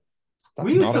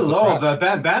We That's used not to up the love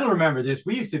trash. Ben will remember this.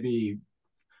 We used to be.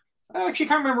 I actually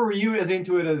can't remember were you as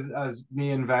into it as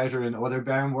me and Wouter and other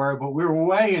Ben were, but we were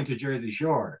way into Jersey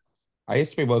Shore. I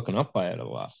used to be woken up by it a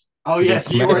lot Oh because it would yes,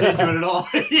 come you out. weren't into it at all.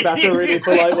 That's a really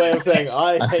polite way of saying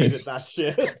I I hated was, that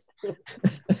shit.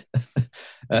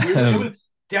 It um, was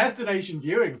destination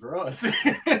viewing for us. The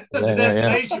yeah,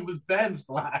 destination was Ben's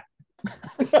flat.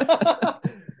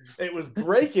 It was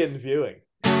break-in viewing.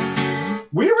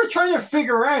 We were trying to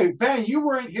figure out, Ben, you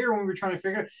weren't here when we were trying to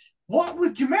figure out what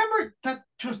was. Do you remember that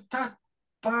just that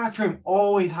bathroom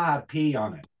always had pee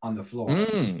on it on the floor? yeah.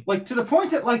 Mm. Like to the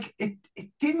point that like it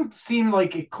didn't seem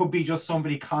like it could be just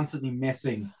somebody constantly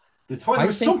missing the toilet. There I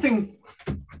was think, something.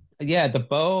 yeah, the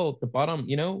bowl, the bottom,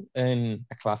 in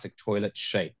a classic toilet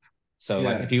shape. So,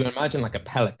 like, if Yeah. you imagine like a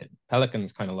pelican,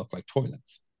 pelicans kind of look like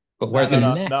toilets. But No, where's no, a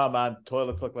no, neck? no, man.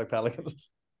 Toilets look like pelicans.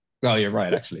 Oh, you're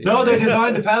right, actually. No, they Yeah,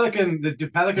 designed the pelican. The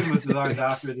pelican was designed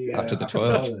after the after the after the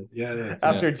toilet. toilet. Yeah, yeah. Yeah.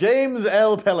 After James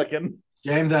L. Pelican.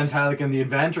 James N. Pelican, the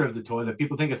inventor of the toilet.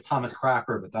 People think it's Thomas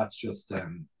Crapper, but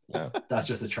No. that's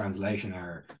just a translation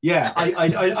error. Yeah,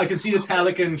 I can see the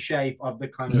pelican shape of the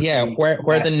kind of Yeah, the where the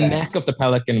West neck End. of the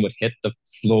pelican would hit the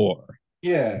floor.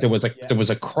 Yeah, Yeah. There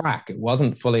was a crack. It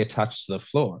wasn't fully attached to the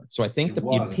floor. So I think it that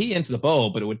you'd wasn't. pee into the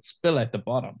bowl, but it would spill out the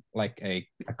bottom like a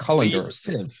colander We or a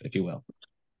sieve, if you will.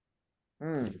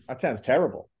 That sounds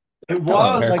terrible. It I'll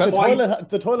have a was Like haircut. quite.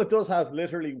 the toilet does have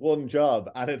literally one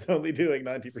job, and it's only doing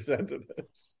 90% of it.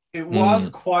 It was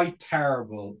Mm. quite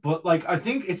terrible. But like, I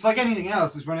think it's like anything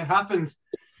else. Is when it happens,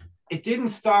 it didn't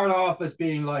start off as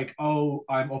being like, oh,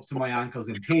 I'm up to my ankles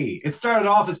in pee. It started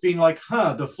off as being like,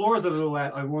 huh, the floor's a little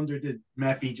wet. I wonder did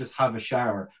Meppy just have a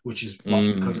shower, which is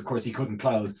what, because Mm. of course he couldn't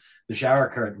close the shower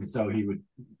curtain, so he would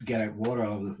get out water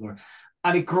all over the floor.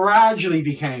 And it gradually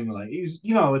became like,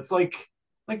 it's like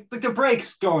the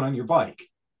brakes going on your bike.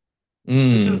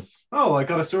 It's Mm. just, oh, I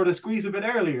got to sort of squeeze a bit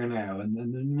earlier now,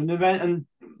 and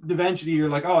eventually you're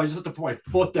like, oh, I just have to put my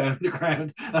foot down on the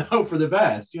ground and hope for the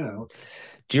best. Do you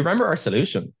remember our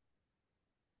solution?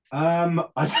 I don't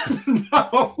know.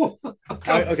 I don't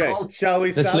Okay, recall. shall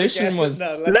we The start solution guessing? was-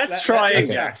 No, Let's try let and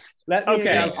me Okay. guess. Let me Okay,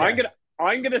 again I'm guess.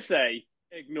 I'm gonna say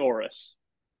ignore it.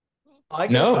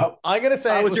 No. Oh, I'm gonna say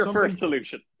That it was was your something. first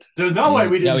solution. there's no way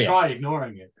we Oh, didn't yeah. try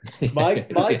ignoring it. My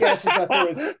guess is that there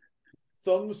was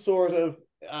some sort of.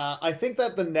 I think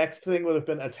that the next thing would have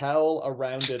been a towel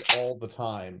around it all the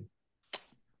time.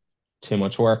 Too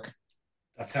much work.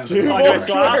 That sounds Too like much work.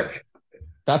 glass.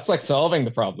 That's like solving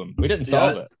the problem. We didn't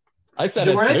solve it. I said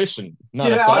Did a we- solution, not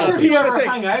did a either of you solve. ever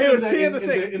Sink. hang out He in was the- peeing in the in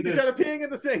sink. the- in He the- started peeing in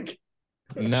the sink.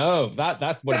 No,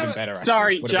 that would have been better. Actually.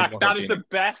 Sorry, Would have Jack, been more that is the hygienic.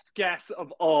 best guess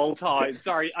of all time.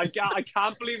 Sorry, I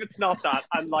can't believe it's not that.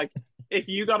 And like, if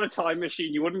you got a time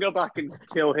machine, you wouldn't go back and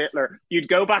kill Hitler. You'd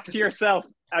go back to yourself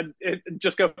and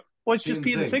just go, well, it's just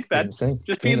pee in the sink, Pee in Ben. the sink.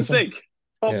 Just Pee pee in in the the sink.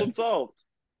 Problem Yeah. solved.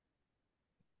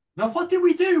 Now, what did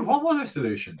we do? What was our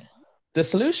solution? The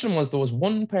solution was there was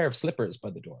one pair of slippers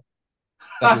by the door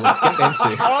that you would get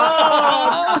into.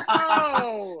 Oh,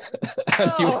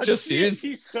 And you no! would just use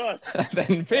Jesus. and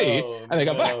then pee Oh, and then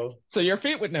go back. no. So your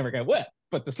feet would never get wet,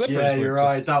 but the slippers Yeah, would you're just...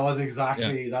 right. That was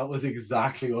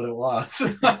exactly what it was.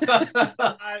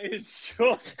 That is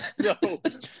just so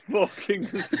fucking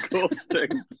disgusting.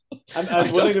 And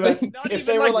I willing just to bet think- Not if even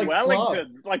they were like like Wellingtons,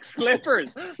 clogs. like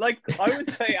slippers. Like I would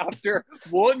say, after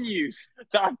one use,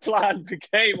 that plan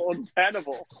became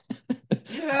untenable.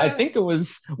 I think it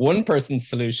was one person's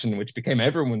solution, which became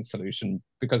everyone's solution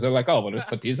because they're like, "Oh, well, just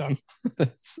put these on."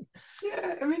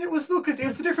 Yeah, I mean, it was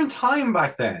a different time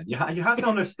back then. You have to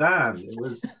understand,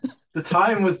 the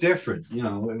time was different.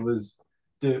 It was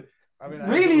the I mean,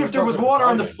 really we're if there was talking water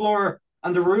on the timing. floor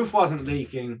and the roof wasn't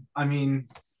leaking. I mean,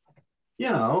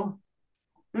 it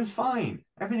was fine.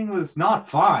 Everything was not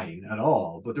fine at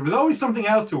all, but there was always something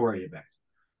else to worry about.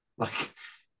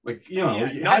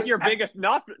 Yeah, not your biggest,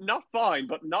 not fine,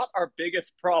 but not our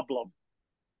biggest problem.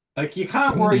 Like you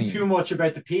can't worry too much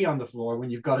about the pee on the floor when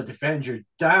you've got to defend your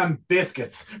damn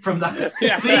biscuits from that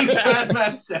Yeah. thief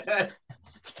man's head.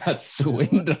 That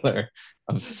swindler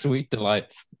of sweet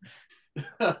delights.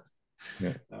 Oh,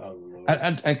 Yeah. Lord.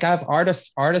 And Gav,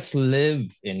 artists live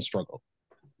in struggle.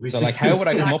 We So, do. like, how would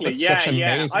I come up Exactly. with Yeah, such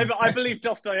yeah. amazing? I believe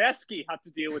Dostoevsky had to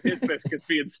deal with his biscuits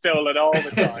being stolen all the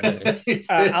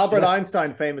time. Albert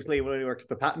Einstein famously, when he worked at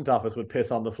the patent office, would piss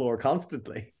on the floor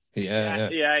constantly. Yeah.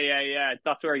 Yeah.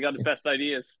 That's where he got his best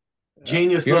ideas.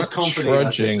 Genius You're loves not company, as they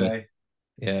trudging. say.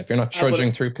 Yeah, if you're not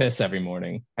trudging through piss every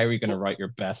morning, how are you going to write your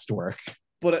best work?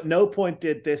 But at no point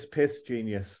did this piss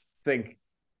genius think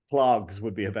clogs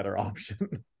would be a better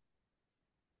option.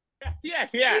 Yeah.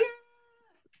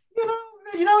 You know,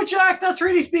 You know, Jack, that's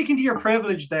really speaking to your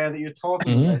privilege there that you're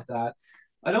talking Mhm. about that.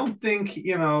 I don't think,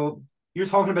 you're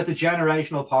talking about the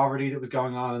generational poverty that was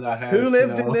going on in that house. Who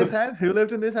lived in this house? Who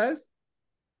lived in this house?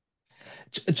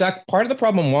 Jack, part of the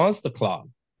problem was the clog.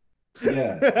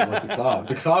 Yeah, it was the clog.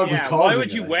 The clog was Yeah, causing why would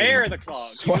it, you I wear think. the clog?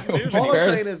 That's why You wouldn't move All I'm Fair.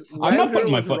 saying is, I'm not router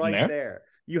putting my was foot in right there. there.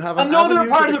 You have an Another avenue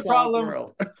part to of the the clogged problem.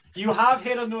 world. You have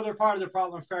hit another part of the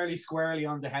problem fairly squarely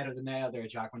on the head of the nail there,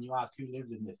 Jack, when you ask who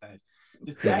lived in this house.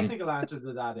 The technical answer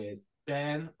to that is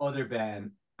Ben, other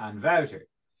Ben, and Wouter.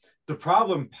 The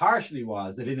problem partially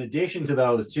was that in addition to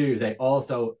those two, they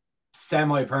also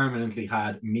semi-permanently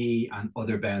had me and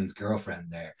other Ben's girlfriend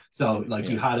there. So like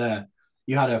you had a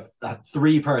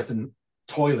three-person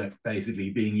toilet basically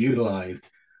being utilized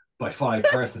by 5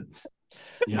 persons.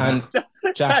 And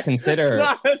Jack,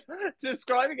 consider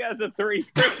describing it as a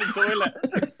 3-person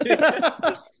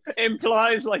toilet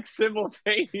implies like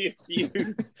simultaneous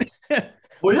use.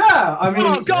 Well, yeah, I mean,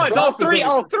 Oh god, all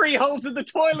three holes in the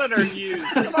toilet are used.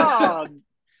 Come on.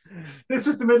 This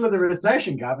is the middle of the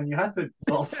recession, Gavin. You had to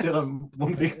all sit on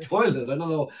one big toilet. I don't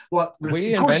know what. Of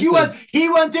course, he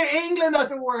went to England at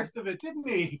the worst of it, didn't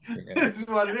he? Yeah. This is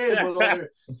what it is with all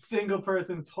their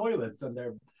single-person toilets and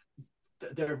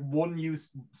their one-use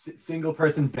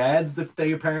single-person beds that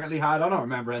they apparently had. I don't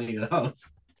remember any of those.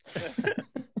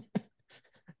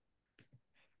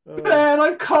 Ben,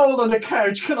 I'm cold on the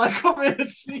couch. Can I come in and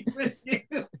sleep with you?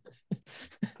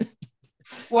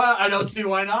 Well, I don't see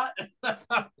why not.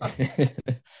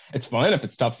 It's fine if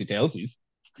it's topsy-tailsies.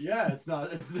 Yeah, it's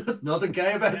nothing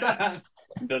gay about that.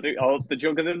 The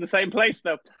junk is in the same place,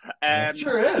 though.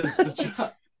 Sure is.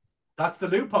 That's the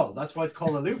loophole. That's why it's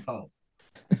called a loophole.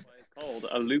 It's called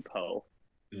a loophole.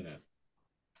 Yeah.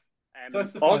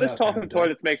 All this talk of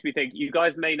toilets makes me think, you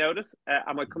guys may notice,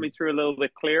 am I coming through a little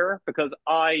bit clearer? Because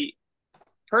I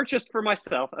purchased for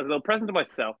myself, as a little present to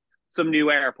myself, some new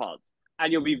AirPods.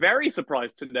 And you'll be very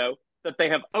surprised to know that they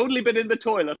have only been in the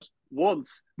toilet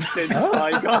once since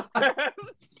I got them.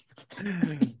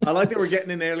 I like that we're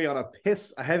getting in early on a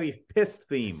heavy piss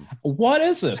theme. What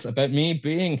is it about me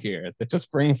being here that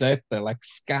just brings out the like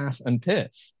scat and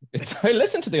piss? I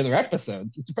listened to the other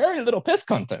episodes. It's very little piss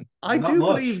content. I do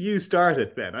believe you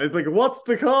started, Ben. I was like, what's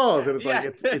the cause? And it's like,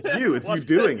 it's you. It's you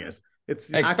doing it.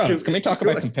 It's hey, fellas, can we talk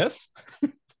about some piss?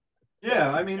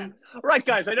 Yeah, I mean... Right,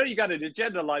 guys, I know you got an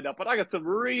agenda lined up, but I got some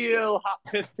real hot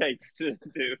piss takes to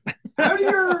do. How do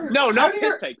your... No, not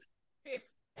piss takes.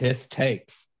 Piss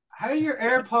takes. How do your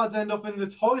AirPods end up in the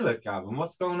toilet, Gavin?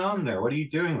 What's going on there? What are you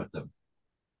doing with them?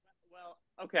 Well,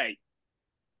 okay.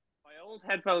 My old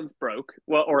headphones broke,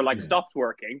 stopped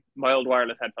working, my old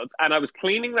wireless headphones, and I was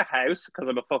cleaning the house, because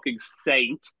I'm a fucking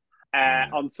saint,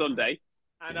 on Sunday,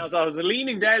 and as I was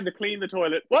leaning down to clean the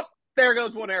toilet, there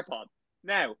goes one AirPod.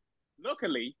 Now,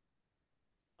 luckily,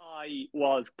 I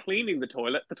was cleaning the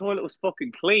toilet was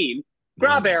fucking clean,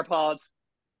 grab AirPods,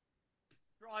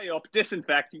 dry up,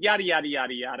 disinfect, yada, yada,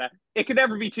 yada, yada. It can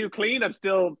never be too clean. I'm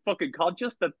still fucking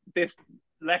conscious that this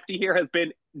lefty here has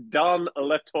been down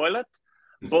the toilet.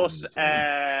 But,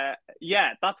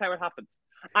 yeah, that's how it happens.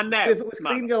 And now... If it was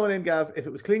clean going in, Gav, if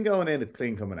it was clean going in, it's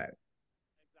clean coming out.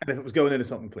 And if it was going into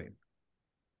something clean.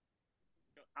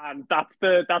 And that's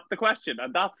the question.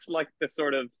 And that's like the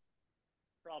sort of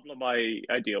problem I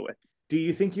deal with. Do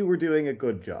you think you were doing a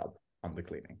good job on the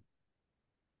cleaning?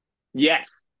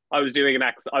 Yes. I was doing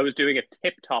a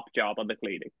tip-top job on the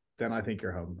cleaning. Then I think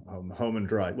you're home and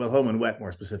dry. Well, home and wet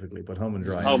more specifically, but home and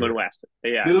dry. Home and wet,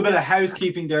 yeah. A little bit of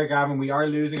housekeeping there, Gavin. We are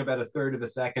losing about a third of a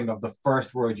second of the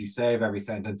first word you say of every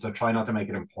sentence, so try not to make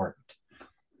it important.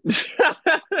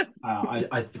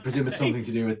 I presume it's something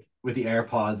to do with the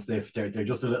AirPods. They're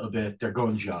just a little bit, they're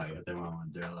gun shy at the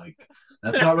moment. They're like,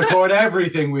 let's not record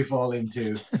everything we fall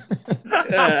into.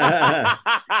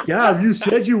 Gav, you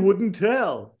said you wouldn't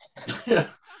tell.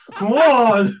 Come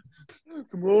on.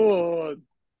 Come on.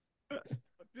 I've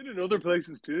been in other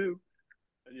places too.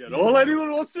 And yet all anyone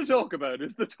wants to talk about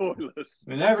is the toilet. I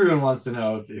mean, everyone wants to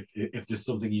know if there's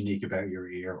something unique about your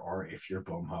ear or if your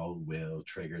bumhole will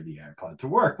trigger the AirPod to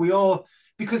work.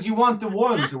 Because you want the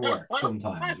one to work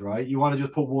sometimes, right? You want to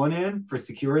just put one in for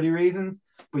security reasons,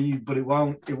 but it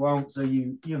won't. So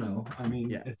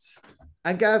it's...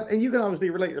 And Gav, and you can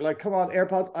obviously relate. You're like, come on,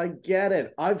 AirPods, I get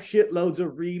it. I've shitloads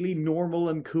of really normal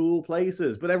and cool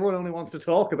places, but everyone only wants to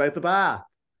talk about the bath.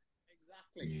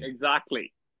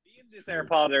 Exactly. Me and this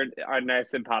AirPod are now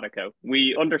simpatico.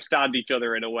 We understand each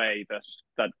other in a way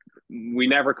that we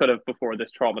never could have before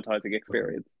this traumatizing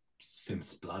experience.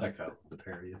 Simsplatico, the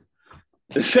pair is.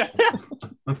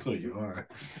 That's what you are.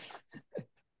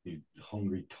 You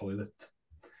hungry toilet.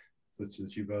 such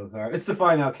as you both are. It's the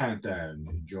final countdown.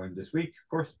 Joined this week, of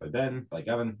course, by Ben, by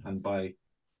Gavin, and by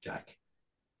Jack.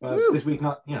 This week,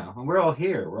 not and we're all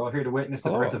here. We're all here to witness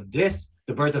the birth of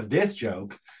this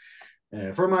joke.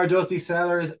 From our dusty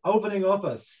cellars, opening up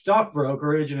a stock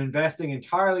brokerage and investing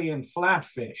entirely in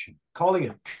flatfish, calling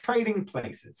it Trading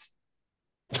Places.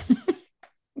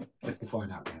 That's the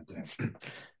final countdown.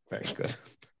 Very good.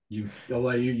 You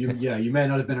may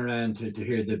not have been around to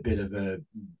hear the bit of a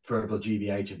verbal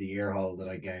GBH of the ear hole that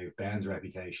I gave Ben's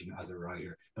reputation as a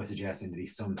writer by suggesting that he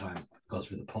sometimes goes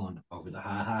for the pun over the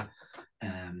haha.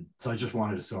 So I just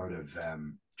wanted to sort of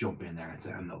jump in there and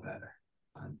say I'm no better,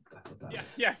 and that's what that is.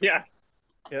 Yeah.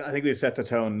 I think we've set the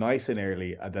tone nice and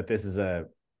early that this is a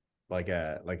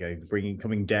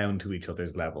coming down to each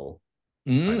other's level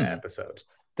kind of episode.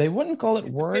 They wouldn't call it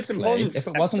wordplay if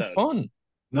it wasn't fun.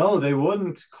 No, they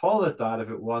wouldn't call it that if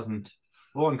it wasn't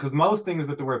fun, because most things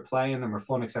with the word play in them are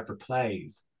fun except for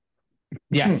plays.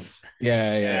 Yes.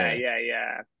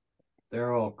 Yeah.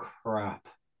 They're all crap.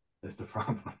 That's the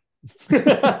problem.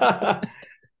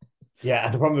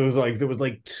 Yeah, the problem was there was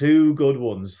two good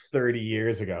ones 30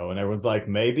 years ago, and everyone's like,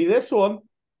 maybe this one.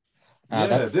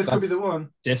 This could be the one.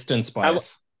 Distance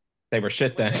bias. They were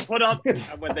shit then.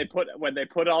 When they put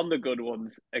on the good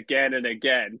ones again and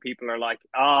again, people are like,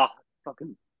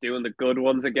 fucking doing the good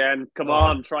ones again. Come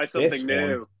on, try something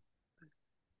new.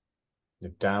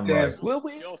 You're damn right. Will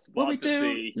we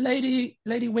do Lady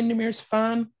Windermere's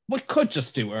fan? We could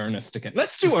just do Ernest again.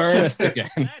 Let's do Ernest again.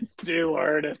 Let's do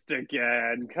Ernest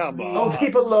again. Come on. Oh,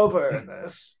 people love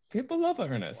Ernest. People love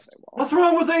Ernest. What's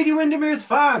wrong with Lady Windermere's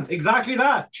fan? Exactly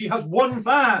that. She has one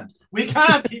fan. We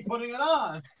can't keep putting it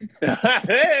on.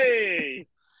 Hey!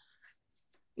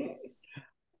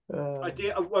 I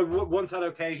once had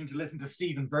occasion to listen to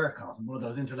Stephen Burkhoff in one of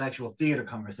those intellectual theatre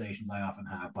conversations I often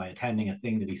have by attending a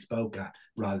thing that he spoke at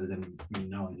rather than me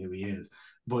knowing who he is.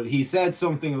 But he said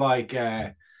something like,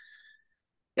 you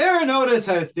ever notice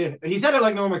how he said it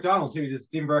like Norm Macdonald too.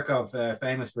 Stephen Burkhoff,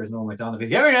 famous for his Norm Macdonald.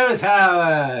 You ever notice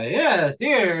how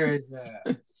theatre is?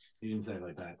 He didn't say it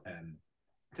like that.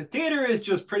 The theatre is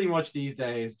just pretty much these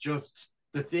days just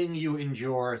the thing you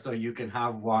endure so you can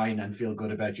have wine and feel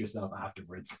good about yourself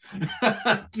afterwards.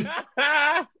 I'm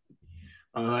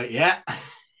like, yeah,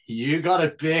 you got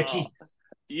it, Becky.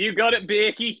 You got it,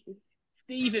 Becky.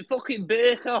 Stephen fucking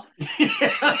Burkhoff.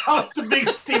 That was the big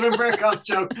Stephen Burkhoff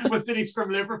joke, was that he's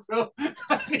from Liverpool.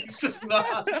 It's just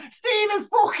not. Stephen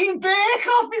fucking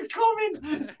Burkhoff is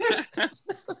coming.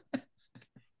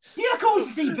 You're going to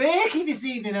see Becky this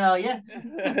evening, are you?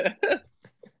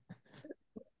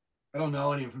 I don't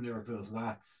know anyone from Liverpool, so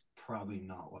that's probably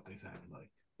not what they sound like.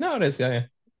 No, it is, yeah.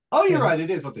 Oh, you're right. It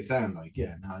is what they sound like.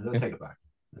 Yeah, no, I'll take it back.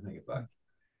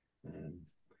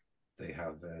 They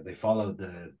followed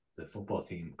the football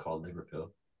team called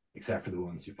Liverpool, except for the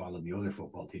ones who followed the other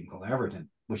football team called Everton,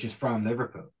 which is from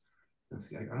Liverpool. I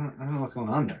don't know what's going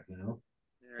on there,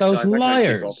 Those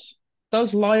liars.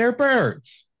 Those liar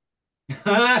birds. He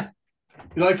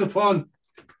likes a pun.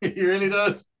 He really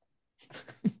does.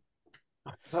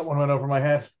 That one went over my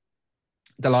head.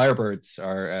 The Lyrebirds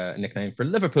are a nickname for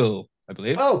Liverpool, I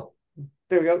believe. Oh,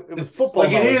 there we go. It was football.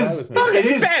 Like it is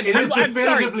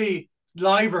definitively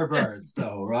liver birds,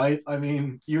 though, right? I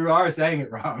mean, you are saying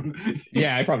it wrong.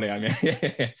 Yeah, I probably am.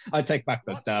 Yeah. I take back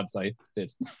the stabs I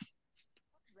did.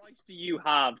 What right do you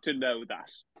have to know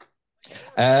that?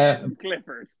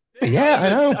 Clifford. Yeah, I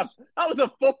know. That was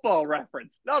a football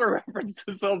reference, not a reference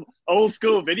to some old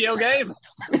school video game.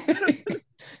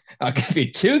 I'll give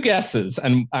you two guesses,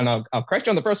 and I'll correct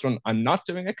you on the first one. I'm not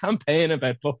doing a campaign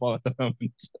about football at the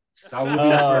moment. That would be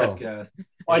the first guess.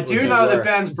 I do know that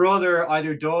Ben's brother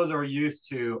either does or used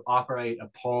to operate a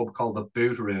pub called the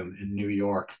Boot Room in New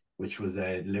York, which was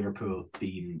a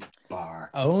Liverpool-themed bar.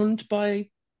 Owned by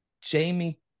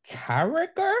Jamie Carragher?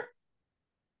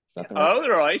 Is that the one? Oh,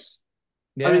 right.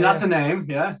 Yeah, I mean, that's a name,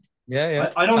 yeah.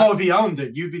 Yeah. I don't know if he owned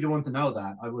it. You'd be the one to know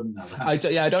that. I wouldn't know that.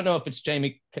 I don't know if it's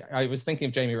Jamie. I was thinking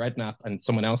of Jamie Redknapp and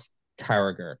someone else,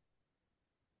 Carragher.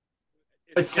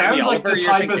 It sounds like the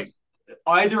type of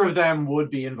either of them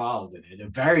would be involved in it. A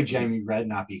very Jamie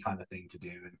Redknappy kind of thing to do.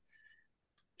 And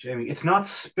Jamie, it's not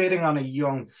spitting on a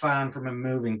young fan from a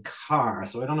moving car,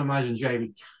 so I don't imagine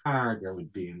Jamie Carragher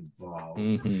would be involved.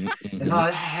 It's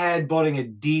not headbutting a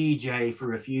DJ for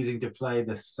refusing to play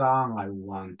the song I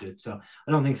wanted, so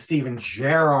I don't think Steven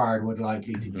Gerrard would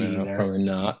likely to be there. Probably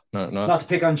not. Not to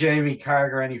pick on Jamie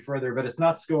Carragher any further, but it's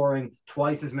not scoring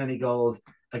twice as many goals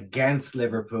against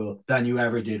Liverpool than you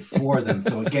ever did for them.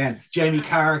 So again, Jamie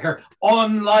Carragher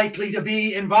unlikely to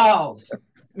be involved.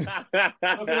 Look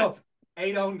it up.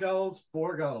 8 own goals,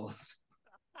 4 goals.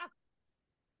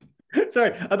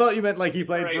 Sorry, I thought you meant like he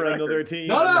played for another team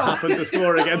No, and no. happened to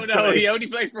score against No, he only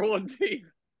played for one team.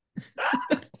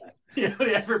 He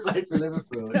only ever played for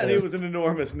Liverpool. and it was an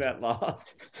enormous net loss.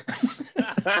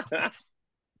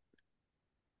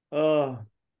 What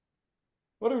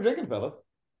are we drinking, fellas?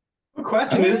 Good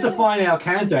question. It is the fine ale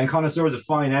countdown. Connoisseurs of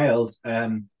fine ales.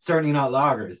 Certainly not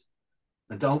lagers.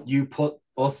 And don't you put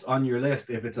us on your list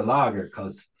if it's a lager,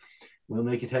 because we'll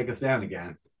make you take us down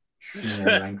again.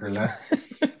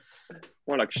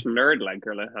 More like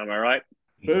Schnerdlenkerle, am I right?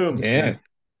 Boom. Yeah.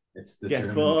 It's the Get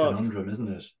German fucked. conundrum, isn't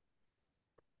it?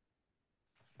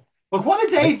 Look, what do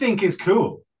they think is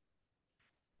cool?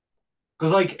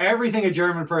 Because like everything a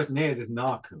German person is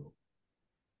not cool.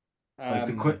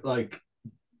 Like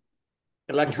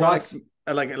Electronic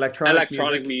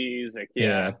music.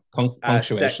 Yeah.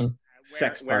 Punctuation.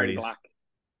 Sex wearing parties. black.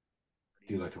 I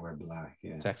do like to wear black,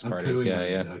 yeah. Sex And parties, pooing,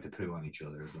 yeah. They like to poo on each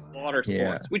other as well. Water sports,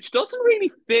 Yeah. which doesn't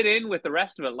really fit in with the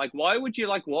rest of it. Like, why would you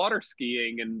like water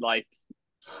skiing and like?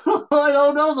 I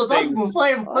don't know that that's the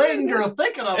same thing you're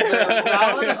thinking of there,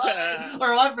 Alan.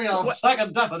 There might be a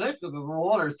second definition of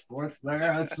water sports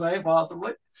there, I'd say,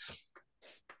 possibly.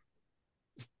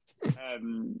 Yeah,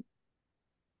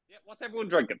 what's everyone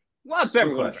drinking? What's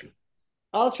everyone drinking?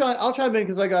 I'll try in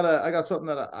because I got something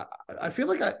that I feel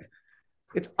like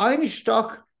it's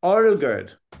Einstock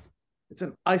Orlgerd. It's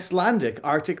an Icelandic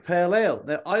Arctic Pale Ale.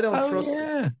 Now I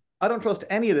don't trust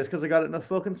any of this because I got it in a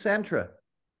fucking Centra.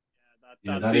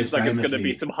 That seems like it's going to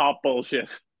be some hot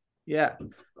bullshit. Yeah.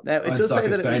 Now it does say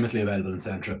that it's famously available in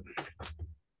Centra.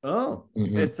 Oh,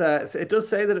 it does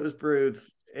say that it was brewed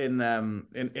in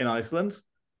Iceland,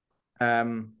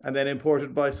 and then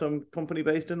imported by some company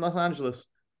based in Los Angeles.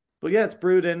 But yeah, it's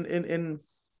brewed in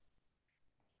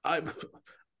Einstock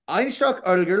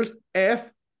Orlgerd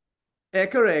F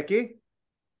Ekareki,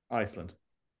 Iceland.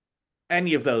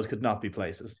 Any of those could not be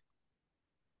places.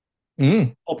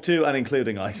 Up to and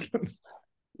including Iceland.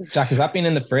 Jack, has that been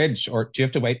in the fridge, or do you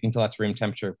have to wait until that's room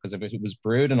temperature? Because if it was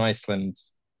brewed in Iceland,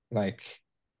 like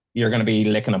you're going to be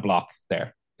licking a block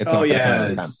there. It's I've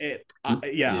had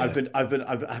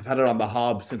it on the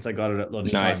hob since I got it at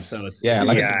lunchtime. Nice. So it's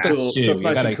cool. So it's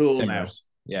nice and cool now.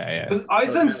 Yeah.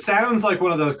 Iceland sounds like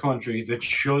one of those countries that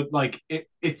should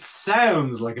it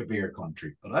sounds like a beer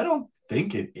country, but I don't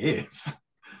think it is.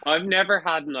 I've never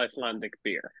had an Icelandic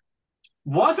beer.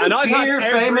 Was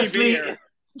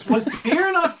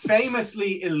beer not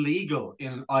famously illegal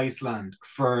in Iceland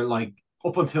for like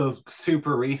up until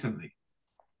super recently?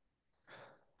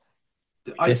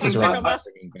 I hate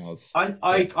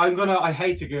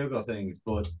to Google things,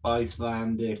 but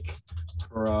Icelandic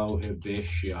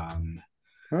prohibition.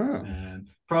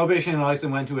 Prohibition in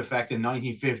Iceland went into effect in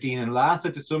 1915 and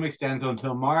lasted to some extent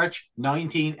until March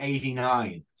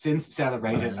 1989, since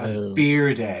celebrated as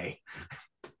Beer Day.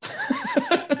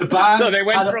 So they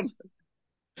went from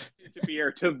into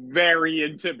beer to very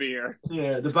into beer.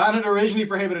 Yeah, the ban had originally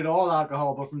prohibited all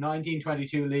alcohol, but from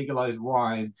 1922 legalized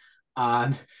wine,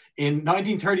 and in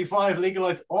 1935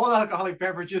 legalized all alcoholic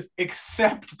beverages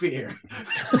except beer.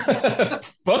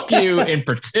 Fuck you in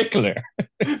particular.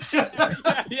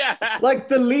 Yeah. Like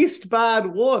the least bad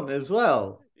one as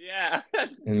well. Yeah.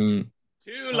 Too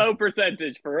low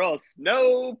percentage for us.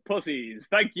 No pussies.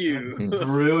 Thank you.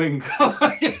 Brewing.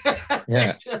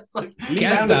 Yeah. Just like,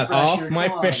 get that off my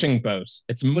fishing boat.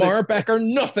 It's Marbeck or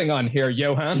nothing on here,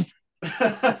 Johan.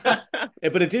 But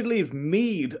it did leave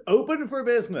mead open for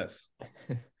business.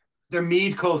 Their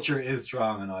mead culture is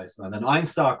strong in Iceland, and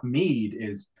Einstock mead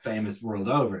is famous world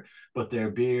over. But their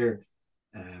beer,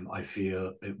 I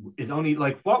feel, is only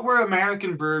like, what were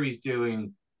American breweries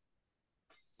doing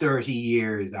 30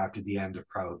 years after the end of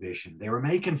Prohibition? They were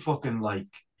making fucking like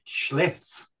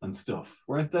Schlitz and stuff,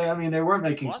 weren't they? I mean, they weren't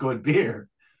making good beer.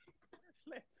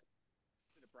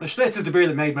 The Schlitz is the beer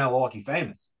that made Milwaukee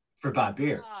famous for bad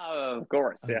beer. Of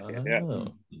course, yeah.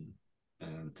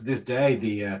 To this day,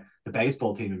 the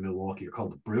baseball team in Milwaukee are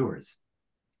called the Brewers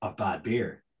of bad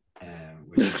beer,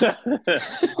 which is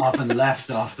often left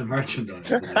off the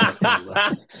merchandise.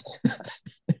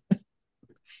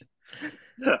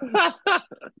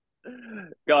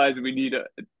 Guys, we need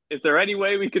is there any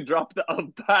way we could drop the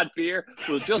bad beer?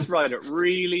 We'll just write it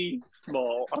really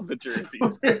small on the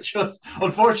jerseys.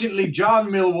 Unfortunately,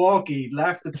 John Milwaukee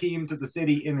left the team to the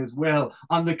city in his will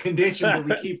on the condition that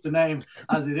we keep the name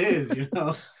as it is, you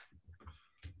know.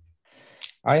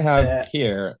 I have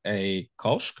here a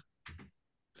Kolsch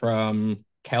from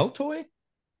Keltoy.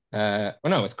 No,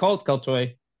 it's called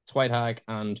Keltoy. It's White Hag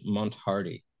and Mont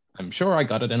Hardy. I'm sure I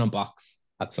got it in a box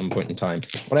at some point in time.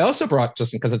 But I also brought,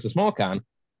 just because it's a small can,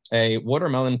 a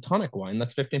watermelon tonic wine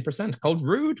that's 15% called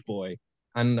Rude Boy.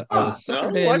 and I was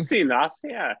suckered no, in. I've seen that.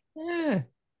 Yeah.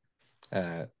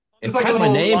 It like had a my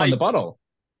little, name on like- the bottle.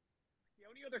 The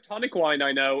only other tonic wine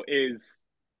I know is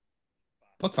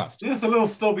Buckfast. Yeah, it's a little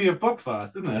stubby of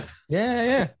Buckfast, isn't it?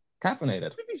 Yeah.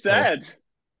 Caffeinated. to be said.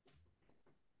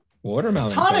 Watermelon.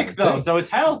 It's tonic flavour, though, too. so it's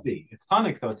healthy. It's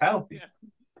tonic, so it's healthy. Yeah.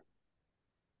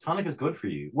 Tonic is good for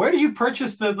you. Where did you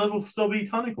purchase the little stubby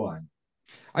tonic wine?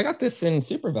 I got this in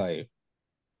Super Value.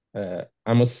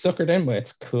 And was suckered in by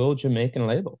its cool Jamaican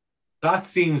label. That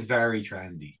seems very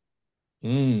trendy.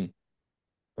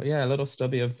 But yeah, a little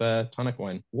stubby of tonic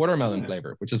wine, watermelon Yeah.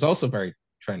 flavor, which is also very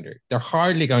trendy. They're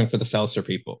hardly going for the seltzer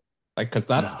people, like because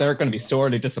they're going to be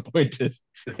sorely disappointed.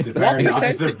 It's the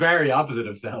What very opposite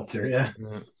of seltzer. Yeah.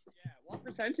 Yeah. What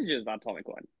percentage is that tonic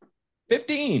wine?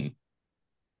 15.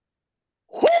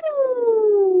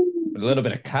 Woo! A little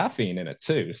bit of caffeine in it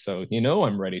too, so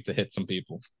I'm ready to hit some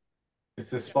people.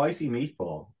 It's a spicy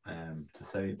meatball. To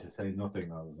say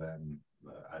nothing of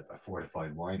a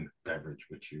fortified wine beverage,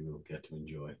 which you will get to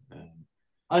enjoy.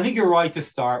 I think you're right to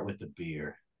start with the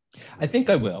beer. I think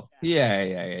I will.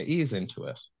 Yeah. Ease into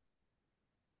it.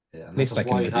 Yeah, At least I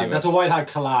can review it. That's a White Hat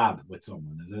collab with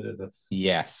someone, is it? That's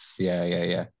Yes.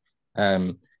 Yeah.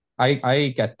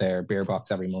 I get their beer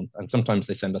box every month, and sometimes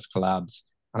they send us collabs,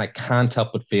 and I can't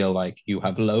help but feel like you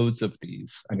have loads of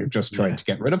these, and you're just trying to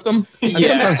get rid of them. And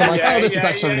sometimes I'm like, this is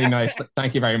actually really nice.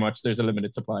 Thank you very much. There's a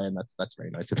limited supply, and that's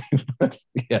very nice of you. But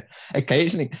yeah,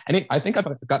 occasionally, I think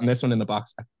I've gotten this one in the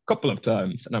box a couple of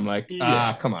times, and I'm like,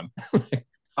 come on.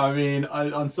 I mean,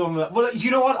 on some of that, well,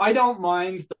 you know what? I don't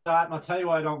mind that, and I'll tell you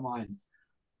why I don't mind.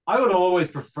 I would always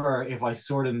prefer if I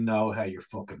sort of know how you're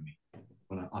fucking me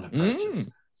on a purchase.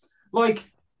 Like,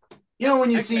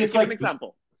 when you see it's like an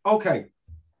example. Okay,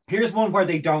 here's one where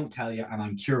they don't tell you, and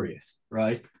I'm curious,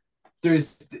 right?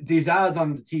 There's these ads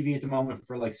on the TV at the moment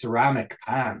for like ceramic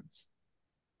pans,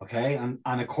 okay? And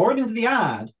according to the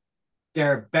ad,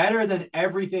 they're better than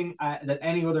everything that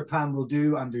any other pan will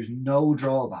do, and there's no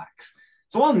drawbacks.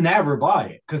 So I'll never buy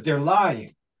it because they're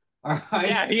lying. All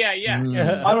right.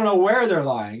 Yeah. I don't know where they're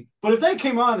lying, but if they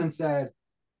came on and said,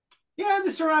 "Yeah,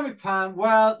 the ceramic pan,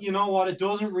 well, you know what? It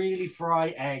doesn't really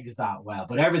fry eggs that well,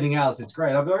 but everything else, it's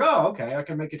great." I'll be like, "Oh, okay, I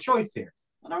can make a choice here.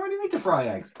 I don't really need to fry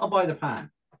eggs. I'll buy the pan."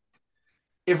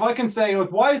 If I can say,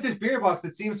 "Look, why is this beer box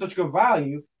that seems such good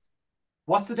value?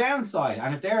 What's the downside?"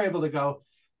 And if they're able to go,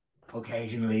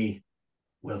 "Occasionally,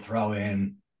 we'll throw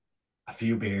in a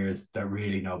few beers that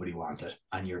really nobody wanted,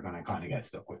 and you're going to kind of get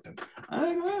stuck with them." And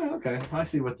I go, okay, I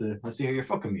see how you're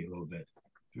fucking me a little bit.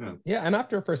 Yeah, and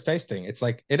after a first tasting, it's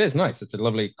like it is nice. It's a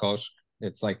lovely Kolsch.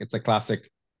 It's a classic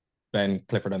Ben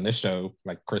Clifford on this show,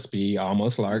 like crispy,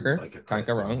 almost lager. Can't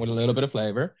go wrong with a little bit of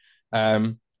flavor.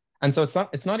 And so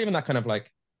it's not even that kind of like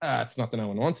it's not that no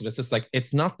one wants it. It's just like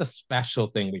it's not the special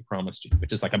thing we promised you,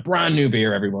 which is like a brand new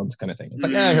beer every month kind of thing. It's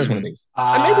like, here's one of these.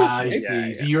 I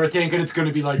see. So you're thinking it's going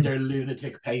to be like their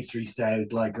lunatic pastry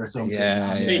stout, like or something.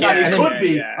 It could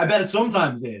be. Yeah. I bet it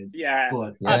sometimes is. Yeah,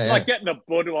 but like getting a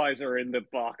Budweiser in the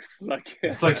box. Like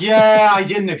it's like, I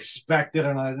didn't expect it,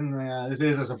 and I didn't. This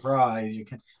is a surprise. You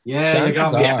can. Yeah, you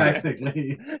got me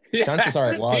technically. Chances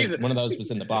are it was one of those was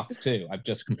in the box too. I've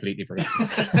just completely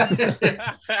forgotten.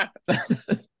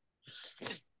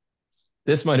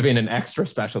 This might have been an extra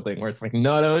special thing where it's like,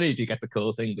 not only do you get the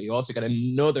cool thing, but you also get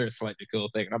another slightly cool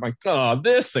thing. And I'm like,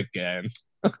 this again.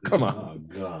 Come on. Oh,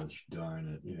 gosh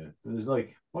darn it. Yeah. There's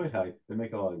like White Hat. They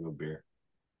make a lot of good beer.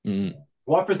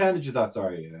 What percentage is that?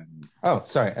 Sorry.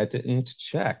 Sorry. I didn't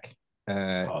check.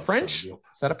 French? Is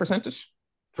that a percentage?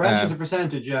 French is a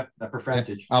percentage, yeah. A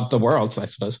percentage. Of the world, I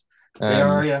suppose. They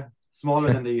are, yeah.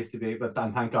 Smaller than they used to be, but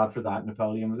thank God for that.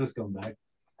 Napoleon was a scumbag.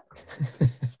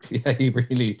 Yeah, he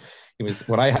was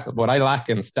what I lack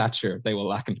in stature, they will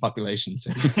lack in population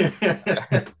soon.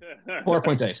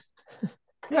 4.8.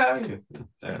 Yeah, fair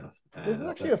enough. This is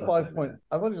actually a 5 point.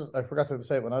 I forgot to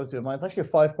say it when I was doing mine. It's actually a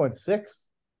 5.6.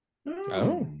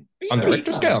 On the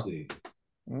Richter scale.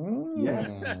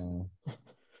 Yes.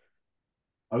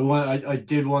 I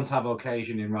did once have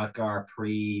occasion in Rathgar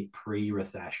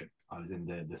pre-recession. I was in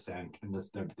the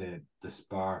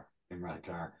spar in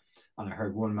Rathgar, and I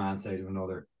heard one man say to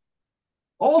another,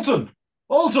 Alton,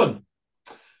 where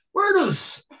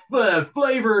does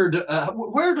flavored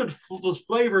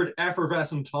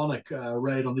effervescent tonic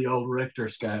rate on the old Richter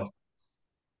scale?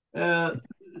 You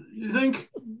think?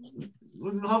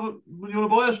 Would you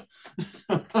want to buy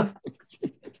it?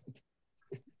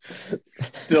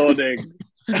 Stunning.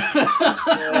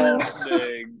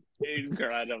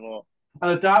 Incredible.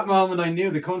 And at that moment, I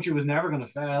knew the country was never going to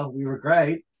fail. We were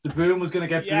great. The boom was going to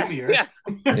get boomier.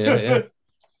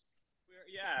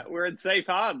 Yeah, we're in safe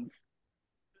hands.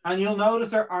 And you'll notice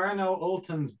there are no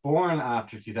Ultons born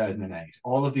after 2008.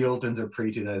 All of the Ultons are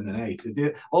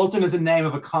pre-2008. Ulton is a name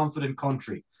of a confident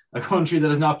country, a country that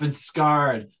has not been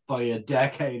scarred by a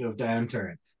decade of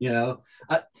downturn. You know,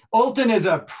 Ulton is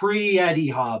a pre-Eddie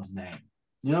Hobbs name.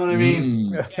 You know what I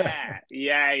mean?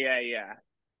 Yeah.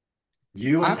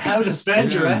 You and how to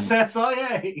spend your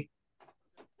SSIA.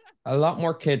 A lot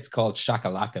more kids called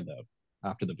Shakalaka though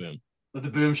after the boom. But the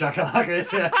boom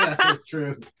shakalaka, yeah, that's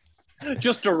true.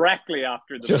 Just directly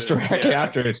after the Just boom. directly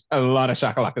after it, a lot of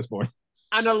Shakalakas born.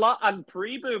 And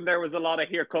pre-boom, there was a lot of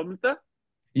Here Comes the.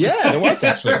 Yeah, there was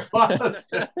actually. There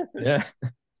was. Yeah.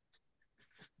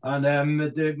 And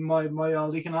my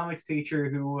old economics teacher,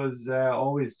 who was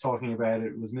always talking about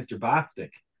it, was Mr.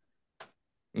 Bastic.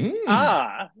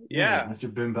 Yeah.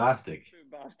 Mr. Boombastic.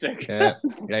 Yeah,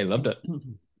 I loved it.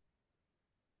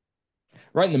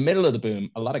 Right in the middle of the boom,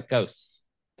 a lot of ghosts.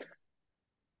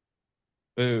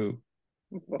 Boo.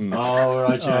 Oh,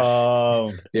 right, yeah.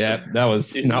 Oh, yeah, that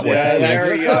was not yeah, what there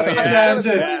we go.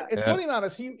 Yeah. It's funny,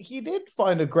 Manus. He did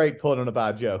find a great pun on a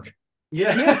bad joke.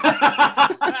 Yeah.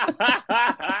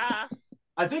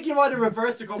 I think you might have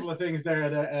reversed a couple of things there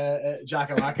at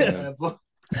Jackalaka, but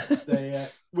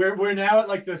we're now at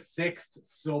like the 6th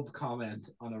sub comment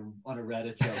on a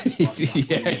Reddit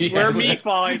joke. We're me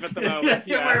 5 at the moment.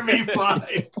 We're me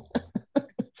 5.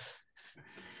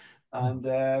 And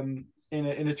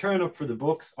in a turn up for the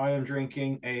books, I am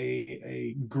drinking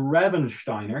a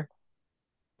Grevensteiner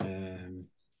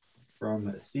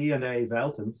from C&A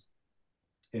Veltons.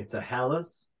 It's a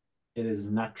Hellas. It is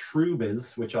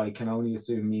Natrubis, which I can only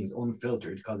assume means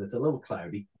unfiltered because it's a little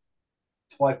cloudy.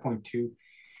 It's 5.2%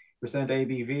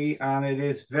 ABV, and it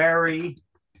is very,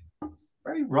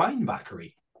 very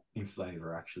Rheinbackery in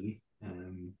flavor, actually.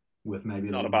 With maybe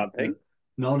not a bad thing.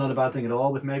 No, not a bad thing at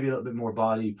all. With maybe a little bit more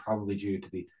body, probably due to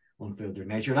the unfiltered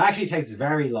nature. It actually tastes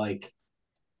very like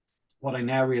what I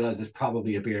now realize is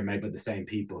probably a beer made by the same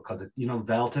people, because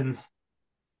Veltons.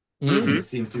 Mm-hmm. It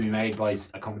seems to be made by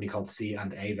a company called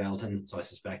C&A Velton, so I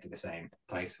suspect it's the same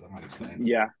place. So that might explain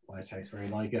why it tastes very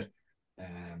like it.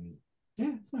 Yeah,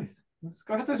 it's nice. It's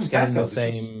got this in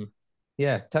Tesco.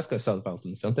 Tesco sells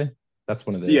Veltons, don't they? That's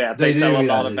one of the. Yeah, they sell a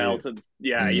lot of do. Veltons.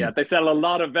 Yeah, they sell a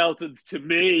lot of Veltons to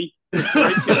me. You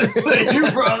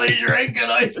probably drink it,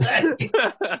 I'd say.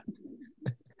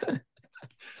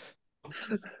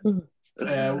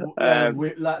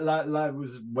 It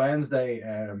was Wednesday.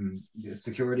 The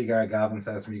security guard Gavin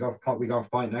says, "We go for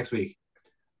pint next week,"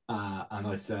 and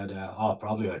I said,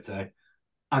 probably I'd say."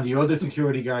 And the other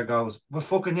security guard goes, "Well,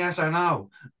 fucking yes or no."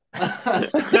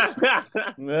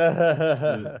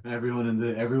 everyone in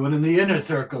the inner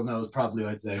circle knows probably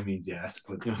I'd say means yes,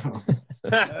 but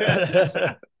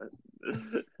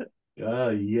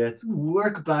yes,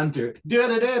 work banter.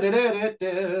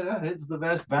 It's the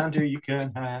best banter you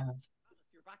can have.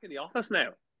 You're back in the office now.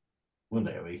 One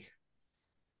day a week.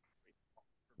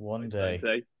 One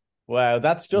day. Wow,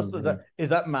 that's just is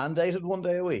that mandated 1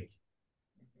 day a week?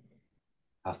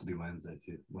 Has to be Wednesday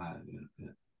too. Wow,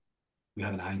 yeah. We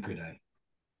have an anchor day.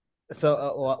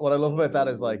 So what I love about that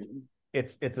is like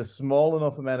it's a small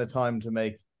enough amount of time to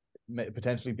make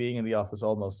potentially being in the office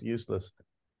almost useless,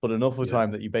 but enough of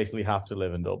time that you basically have to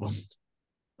live in Dublin.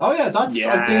 Oh yeah, that's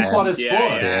I think what it's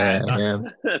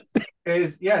for.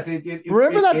 Is yes.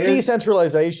 Remember that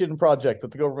decentralization project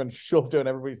that the government shoved down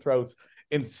everybody's throats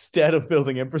instead of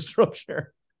building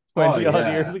infrastructure 20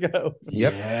 odd years ago?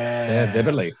 Yep. Yeah,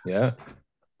 vividly. Yeah.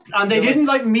 And they didn't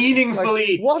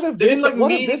meaningfully. What if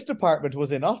this department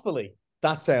was in Offaly?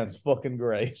 That sounds fucking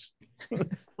great.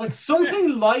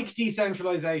 Something like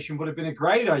decentralization would have been a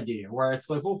great idea, where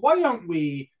it's like, well, why don't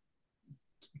we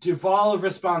devolve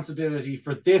responsibility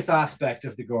for this aspect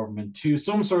of the government to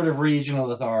some sort of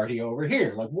regional authority over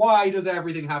here? Like, why does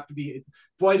everything have to be?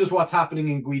 Why does what's happening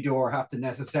in Gweedore have to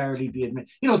necessarily be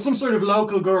some sort of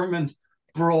local government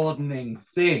broadening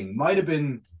thing? Might have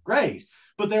been great.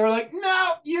 But they were like,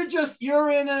 no, you're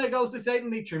in a Ghost Estate in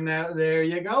Leitrim now. There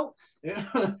you go. Yeah.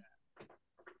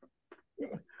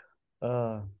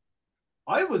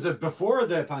 I was before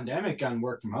the pandemic and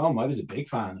work from home. I was a big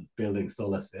fan of building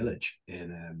Solace Village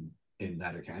in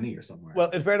Letterkenny or somewhere.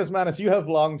 Well, in fairness, Manus, you have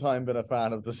long time been a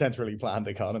fan of the centrally planned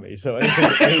economy. So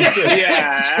anything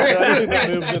that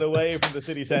moves it away from the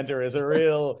city centre is a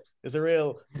real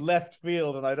left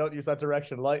field, and I don't use that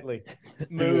direction lightly.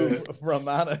 Move from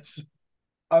Manus.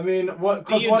 I mean,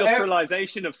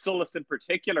 deindustrialization of Solace in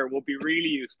particular will be really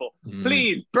useful.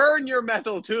 Please burn your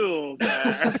metal tools.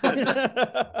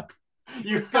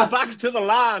 You go back to the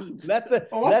land.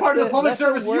 What part of the public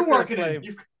service are you working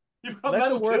in? You've got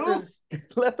metal tools?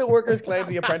 Let the workers claim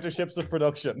the apprenticeships of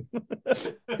production.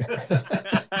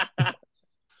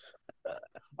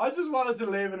 I just wanted to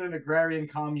live in an agrarian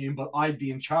commune, but I'd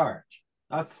be in charge.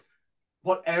 That's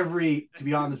what to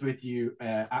be honest with you,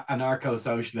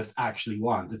 anarcho-socialist actually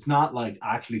wants. It's not like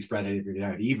actually spread everything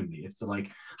out evenly. It's to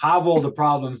like have all the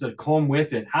problems that come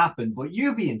with it happen, but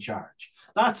you be in charge.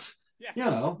 That's, you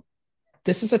know.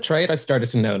 This is a trait I've started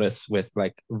to notice with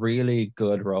like really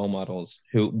good role models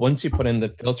who, once you put in the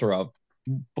filter of,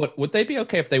 but would they be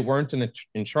okay if they weren't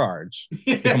in charge?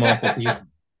 Come off with you.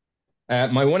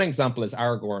 My one example is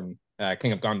Aragorn,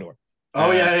 King of Gondor.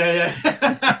 Oh,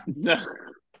 yeah. No.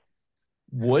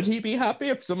 Would he be happy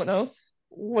if someone else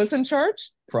was in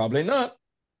charge? Probably not.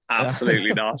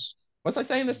 Absolutely not. Was I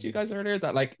saying this to you guys earlier?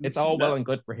 That like it's all well and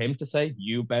good for him to say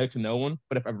you bow to no one,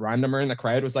 but if a randomer in the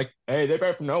crowd was like, "Hey, they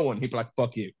bow to no one," he'd be like,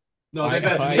 "Fuck you." No, they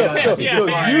bow to me.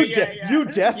 You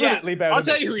definitely bow to I'll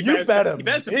tell you who you bet him. He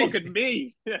bows to fucking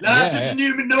me. That's the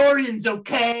Numenorians,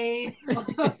 okay?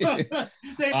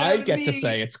 I get to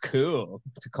say it's cool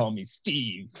to call me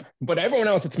Steve, but everyone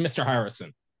else, it's Mr.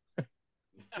 Harrison.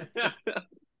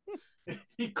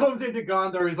 He comes into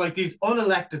Gondor, he's like these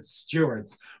unelected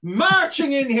stewards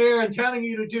marching in here and telling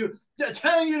you to do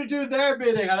their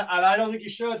bidding, and I don't think you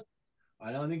should.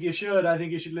 I think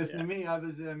you should listen to me. Our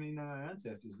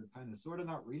ancestors were kind of sort of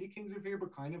not really kings of here,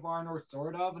 but kind of are, or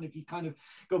sort of. And if you kind of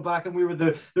go back, and we were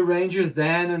the Rangers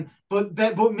then, but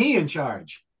me in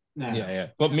charge now. Yeah.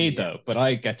 But me though. But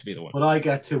I get to be the one. But I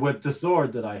get to with the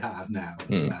sword that I have now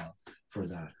as well. For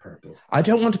that purpose. I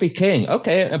don't want to be king.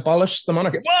 Okay, abolish the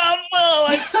monarchy. Well,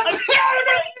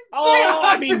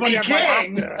 I mean,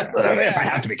 if I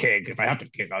have to be king,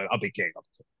 I'll be king.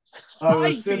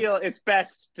 I feel it's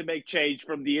best to make change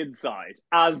from the inside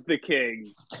as the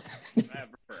king.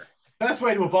 Best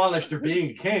way to abolish there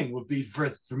being a king would be for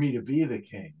me to be the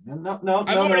king. No.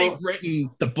 I've already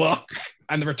written the book,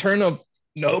 and the return of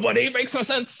nobody makes no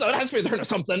sense, so it has to be the return of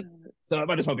something. So it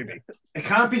might as well be me. It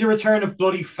can't be the return of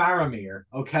bloody Faramir,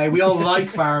 okay? We all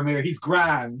like Faramir. He's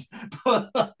grand.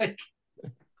 But, like,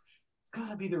 it's got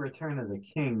to be the return of the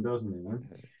king, doesn't it? Man?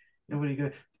 Nobody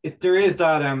good. If there is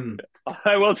that...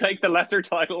 I will take the lesser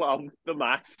title of the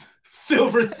max.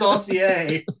 Silver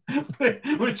Saucier,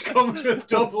 which comes with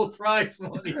double prize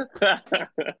money.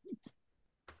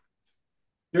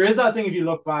 There is that thing if you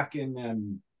look back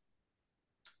in...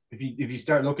 If you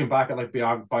start looking back at like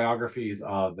biographies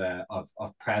of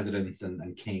presidents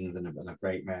and kings and of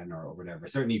great men or whatever,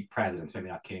 certainly presidents, maybe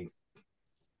not kings,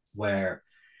 where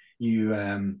you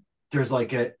there's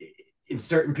like in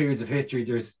certain periods of history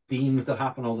there's themes that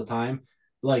happen all the time.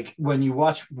 Like when you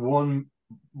watch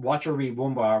or read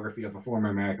one biography of a former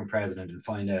American president and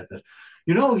find out that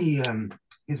he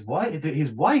his wife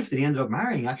that he ended up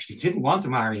marrying actually didn't want to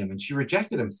marry him, and she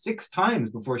rejected him 6 times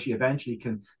before she eventually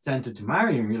consented to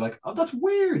marry him. You're like, oh, that's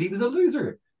weird. He was a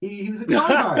loser. He was a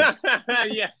tryhard.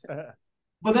 Yeah.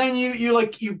 But then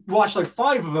you watch like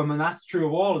 5 of them, and that's true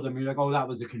of all of them. You're like, oh, that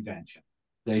was a convention.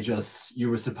 You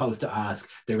were supposed to ask.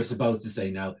 They were supposed to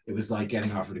say no. It was like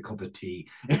getting offered a cup of tea.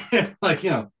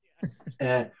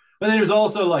 But then there's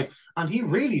also like, and he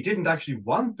really didn't actually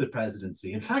want the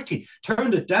presidency. In fact, he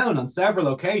turned it down on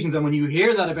several occasions. And when you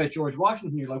hear that about George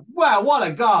Washington, you're like, wow, what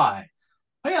a guy.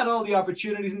 I had all the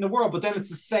opportunities in the world. But then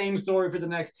it's the same story for the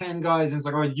next 10 guys. And it's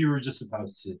like, oh, you were just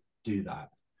supposed to do that.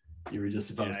 You were just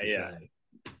supposed to say.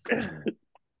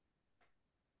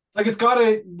 Like it's got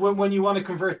to, when you want to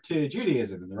convert to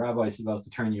Judaism, and the rabbi's supposed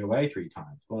to turn you away 3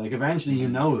 times. But like eventually you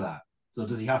know that. So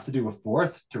does he have to do a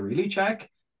 4th to really check?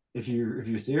 If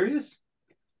you're serious,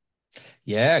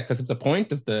 yeah, because if the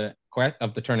point of the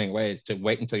turning away is to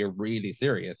wait until you're really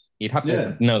serious, you'd have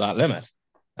to know that limit.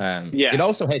 You'd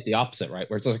also hate the opposite, right?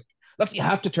 Where it's like, look, you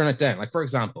have to turn it down. Like for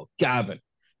example, Gavin,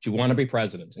 do you want to be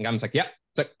president? And Gavin's like, yeah.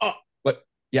 It's like, oh, but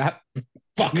yeah,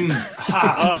 fuck.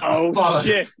 Oh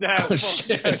shit! Now, oh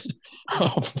shit!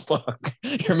 Oh fuck!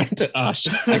 You're meant to. Oh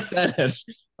shit! I said it.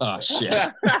 Oh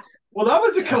shit! Well, that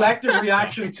was a collective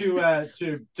reaction to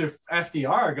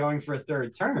FDR going for a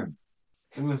 3rd term.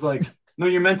 It was like, no,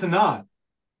 you're meant to not.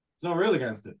 There's no rule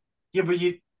against it. Yeah, but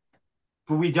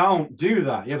we don't do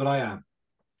that. Yeah, but I am.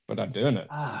 But I'm doing it.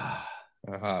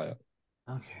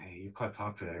 Okay, you're quite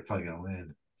popular. You're probably gonna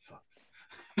win. Fuck.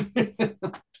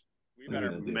 We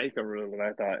better make a rule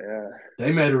about that. Yeah.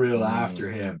 They made a rule after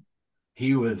him.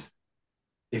 He was.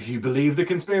 If you believe the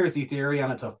conspiracy theory, and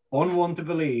it's a fun one to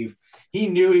believe, he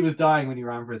knew he was dying when he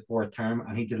ran for his 4th term,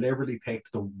 and he deliberately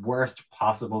picked the worst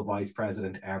possible vice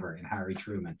president ever in Harry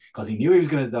Truman, because he knew he was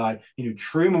going to die. He knew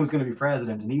Truman was going to be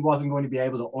president, and he wasn't going to be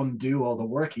able to undo all the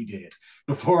work he did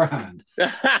beforehand.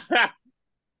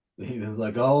 He was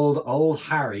like, old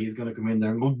Harry is going to come in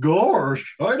there and go,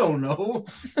 gosh, I don't know.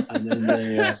 And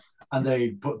then they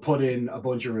put in a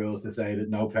bunch of rules to say that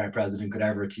no president could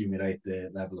ever accumulate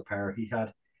the level of power he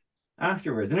had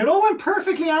afterwards. And it all went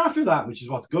perfectly after that, which is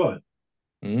what's good.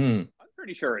 Mm. I'm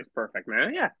pretty sure it's perfect,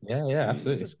 man. Yeah. Yeah,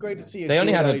 absolutely. It's great to see They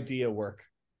only had idea work.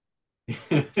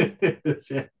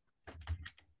 Yeah.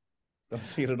 Don't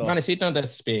see it at all. Man, I see it now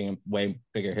this being a way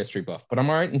bigger history buff, but I'm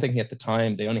all right in thinking at the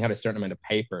time they only had a certain amount of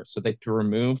paper, so they had to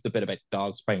remove the bit about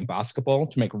dogs playing basketball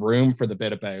to make room for the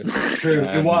bit about. True,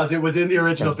 it was in the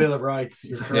original Bill of Rights.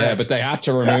 You're correct. Yeah, but they had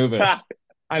to remove it.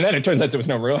 And then it turns out there was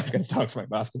no rule against dogs playing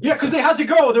basketball. Yeah, because they had to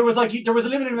go. There was a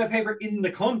limited amount of paper in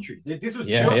the country. This was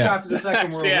after the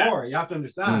Second World War. You have to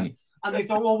understand. And they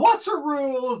thought, well, what's a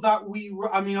rule that we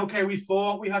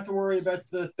thought we had to worry about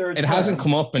the third It term. Hasn't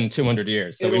come up in 200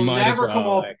 years, so It'll we might never as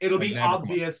well. come up. It'll be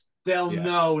obvious. They'll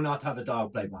know not to have a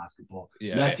dog play basketball.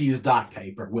 Let's use that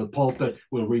paper. We'll pulp it.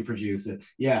 We'll reproduce it.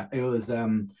 Yeah, it was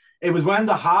when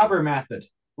the Haber method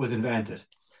was invented.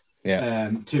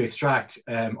 To extract,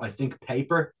 I think,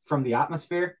 paper from the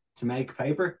atmosphere to make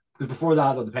paper. Because before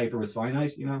that, the paper was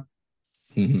finite, you know.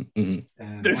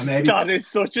 That is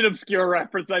such an obscure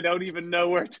reference. I don't even know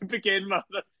where to begin,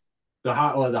 Mathis. The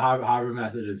Haber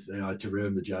method is to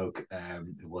ruin the joke.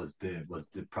 It was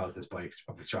the process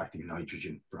of extracting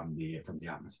nitrogen from the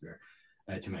atmosphere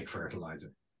to make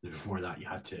fertilizer. Before that, you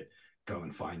had to go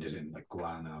and find it in like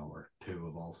guano or poo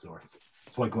of all sorts.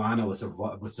 That's why guano was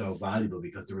so valuable,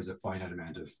 because there was a finite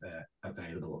amount of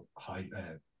available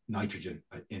nitrogen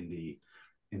in the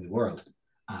world.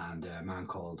 And a man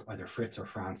called either Fritz or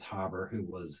Franz Haber, who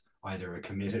was either a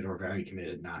committed or very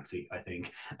committed Nazi, I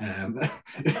think,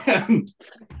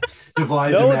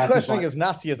 devised. No one's questioning his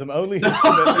Nazism, only his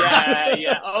commitment.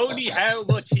 Yeah, only how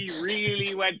much he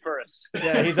really went for it.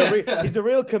 Yeah, he's a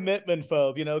real commitment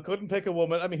phobe. You know, couldn't pick a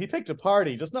woman. I mean, he picked a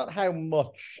party, just not how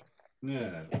much.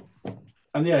 Yeah,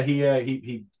 and yeah,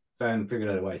 he figured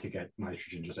out a way to get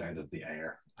nitrogen just out of the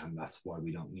air, and that's why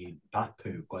we don't need bat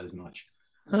poo quite as much.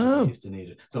 We used to need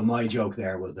it. So my joke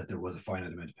there was that there was a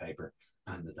finite amount of paper,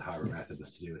 and that the Haber method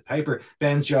was to do with paper.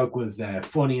 Ben's joke was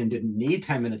funny and didn't need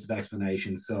 10 minutes of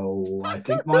explanation. So I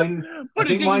think mine. But I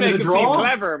think it didn't mine make is a it draw. seem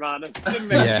clever, man. It didn't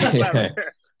make it seem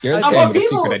clever. Yours came with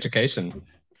secret education.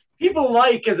 People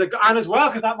like and as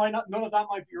well, because none of that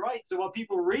might be right. So what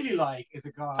people really like is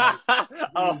a guy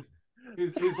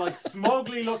who's like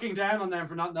smugly looking down on them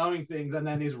for not knowing things, and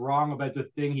then is wrong about the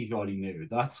thing he thought he knew.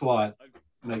 That's what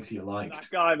makes you liked. That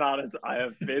guy, man, I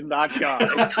have been that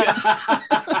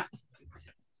guy.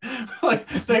 Like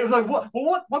they was like,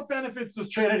 what benefits does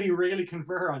Trinity really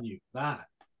confer on you? That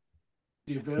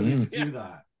the ability to do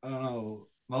that. I don't know.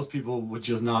 Most people would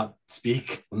just not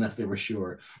speak unless they were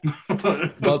sure.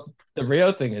 Well, the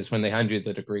real thing is when they hand you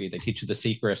the degree, they teach you the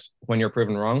secret when you're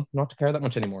proven wrong, not to care that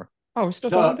much anymore. Oh, we're still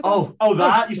talking about that?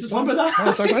 That? You still talking about that?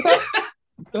 Oh, talking about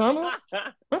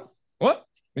that? Huh? What?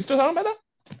 We still talking about that?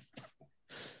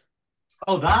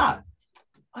 Oh, that.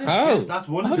 Yes, that's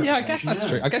one. Yeah, I guess that's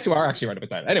true. I guess you are actually right about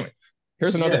that. Anyway,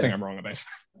 here's another thing I'm wrong about.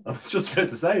 I was just about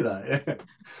to say that. Yeah.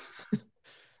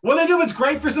 Well, I do. It's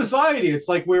great for society. It's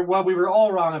like we were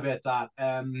all wrong about that.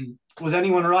 Was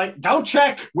anyone right? Don't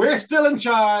check. We're still in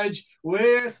charge.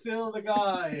 We're still the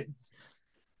guys.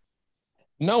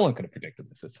 No one could have predicted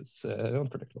this. It's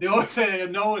unpredictable. They always say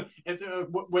no one. It's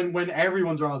when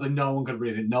everyone's wrong. It's like no one could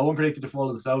predict it. No one predicted the fall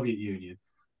of the Soviet Union,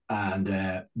 and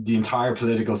the entire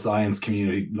political science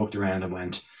community looked around and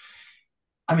went,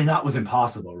 I mean, that was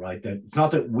impossible, right? That it's not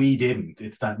that we didn't.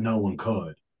 It's that no one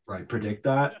could, right, predict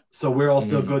that. So we're all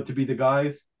still good to be the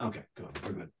guys. Okay, good.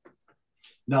 We're good.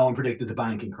 No one predicted the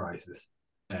banking crisis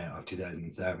of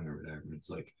 2007 or whatever.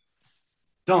 It's like.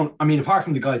 Apart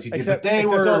from the guys who did, except they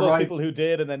were all those right. people who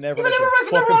did and then never. Yeah, they were right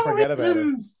for the wrong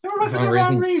reasons. They were right for the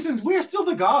wrong reasons. We're still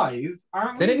the guys,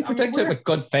 aren't we? They didn't predict it with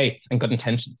good faith and good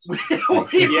intentions. we were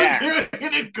doing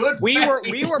it in good faith.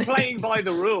 We were playing by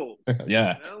the rules.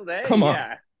 Yeah. You know, Come on.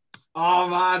 Yeah. Oh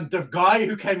man, the guy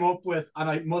who came up with, and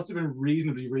I must have been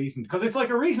reasonably reasoned, because it's like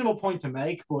a reasonable point to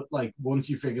make, but like once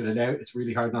you figured it out, it's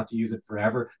really hard not to use it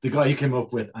forever. The guy who came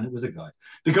up with, and it was a guy,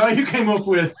 the guy who came up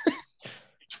with,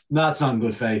 that's not in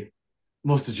good faith.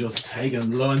 Must have just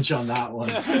taken lunch on that one.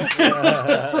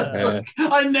 I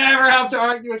never have to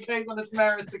argue a case on its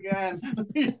merits again.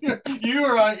 You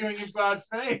were arguing in bad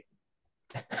faith.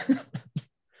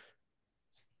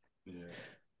 Yeah.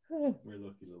 We're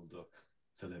lucky little ducks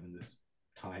to live in this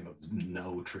time of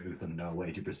no truth and no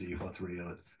way to perceive what's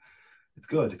real. It's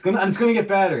good. It's gonna get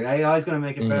better. AI is gonna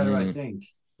make it better, I think.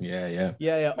 Yeah.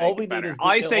 All we need is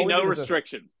I say no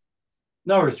restrictions.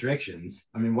 No restrictions.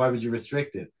 I mean, why would you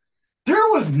restrict it? There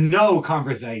was no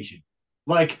conversation.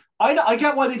 Like, I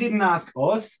get why they didn't ask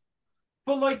us,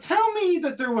 but like, tell me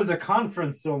that there was a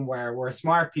conference somewhere where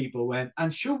smart people went,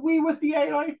 and should we with the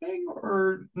AI thing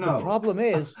or no? The problem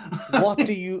is,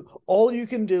 all you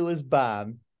can do is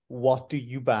ban. What do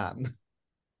you ban?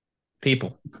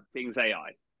 People. Things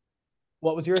AI.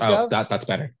 What was yours, Oh, Gav? that's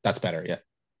better. That's better, yeah.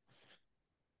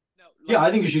 No, like, Yeah,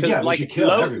 I think you should. Yeah, we should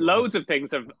kill everyone. Loads of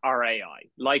things are AI.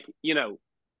 Like, you know,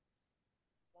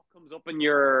 what comes up in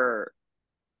your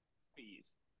feed,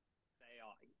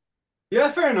 AI. Yeah,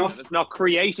 fair enough. It's not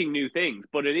creating new things,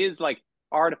 but it is like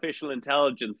artificial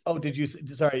intelligence. Oh, did you?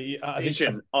 Sorry,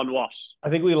 on what? I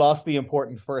think we lost the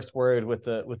important first word with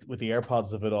the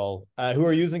AirPods of it all. Who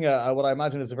are using what I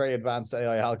imagine is a very advanced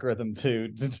AI algorithm to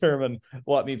determine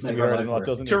what needs to be heard and what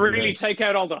doesn't. To really take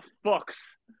out all the fucks.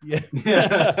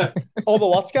 Yeah. All the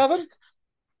what's, Gavin?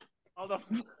 All the.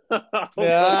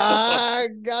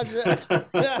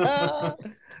 Gotcha.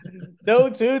 No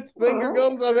tooth, finger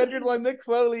guns. I've entered my Mick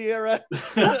Foley era.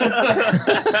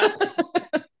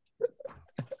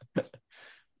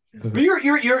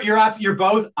 But you're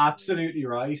both absolutely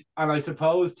right, and I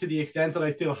suppose to the extent that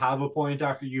I still have a point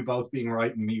after you both being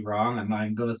right and me wrong, and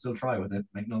I'm gonna still try with it,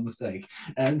 make no mistake.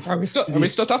 And are we still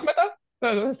talking about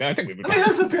that? I think we've been. I mean,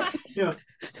 that's okay. Yeah,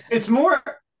 it's more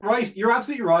right. You're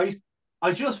absolutely right.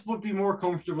 I just would be more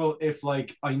comfortable if,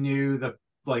 like, I knew that,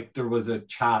 like, there was a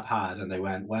chat had and they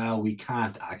went, well, we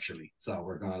can't actually, so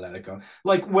we're gonna let it go.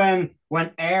 Like when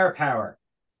air power,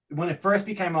 when it first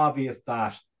became obvious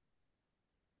that,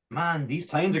 man, these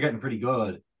planes are getting pretty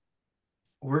good,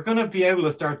 we're gonna be able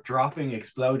to start dropping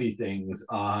explodey things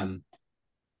on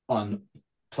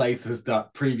places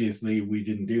that previously we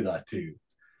didn't do that to.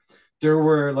 There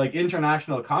were like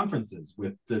international conferences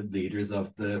with the leaders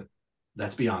of the,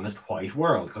 let's be honest, white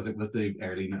world, because it was the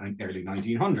early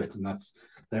 1900s, and that's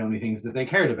the only things that they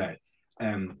cared about.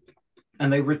 And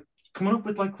they were coming up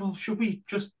with like, well, should we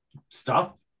just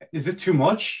stop? Is this too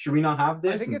much? Should we not have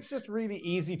this? I think it's just really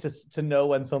easy to know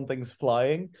when something's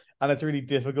flying, and it's really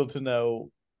difficult to know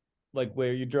like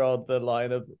where you draw the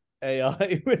line of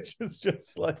AI, which is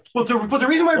just like. But the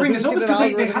reason why I bring this up is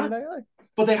because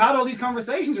they had all these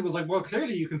conversations. It was like, well,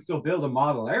 clearly you can still build a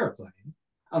model airplane.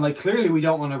 And like, clearly we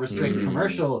don't want to restrict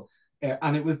commercial,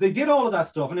 and it was, they did all of that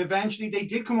stuff, and eventually they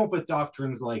did come up with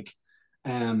doctrines like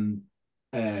the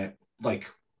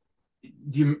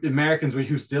Americans,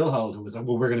 who still hold, who was like,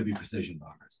 well, we're going to be precision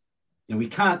bombers, and we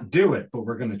can't do it, but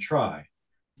we're going to try,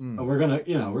 and we're going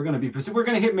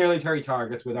to hit military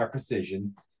targets with our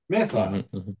precision missiles,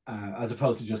 as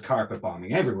opposed to just carpet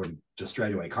bombing everyone, just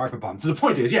straight away carpet bombs. So the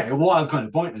point is, yeah, it was kind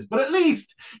of pointless, but at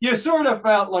least you sort of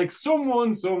felt like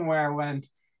someone somewhere went,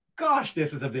 gosh,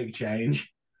 this is a big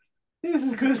change.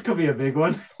 This could be a big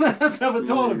one. Let's have a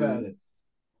thought about it.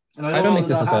 And I don't think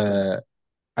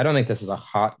this is a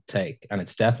hot take, and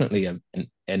it's definitely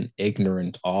an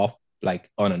ignorant,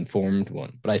 uninformed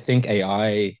one. But I think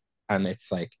AI and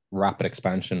its like rapid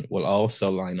expansion will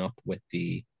also line up with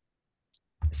the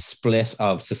split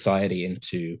of society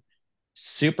into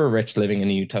super rich living in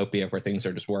a utopia where things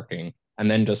are just working,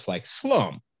 and then just like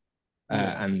slum.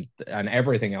 And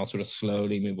everything else will just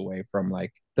slowly move away from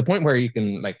like the point where you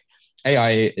can like,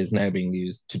 AI is now being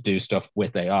used to do stuff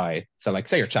with AI. So like,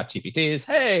 say your chat GPT is,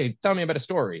 hey, tell me about a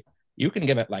story. You can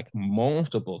give it like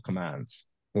multiple commands.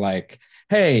 Like,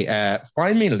 hey,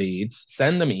 find me leads,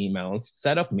 send them emails,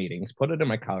 set up meetings, put it in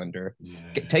my calendar,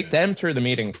 take them through the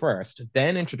meeting first,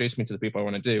 then introduce me to the people I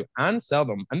want to do and sell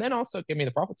them. And then also give me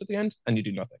the profits at the end, and you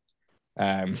do nothing.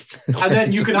 And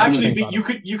then you can actually be, you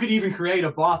could even create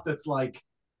a bot that's like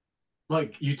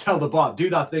you tell the bot, do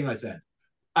that thing I said,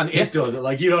 and it does it.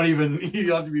 Like you don't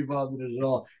have to be involved in it at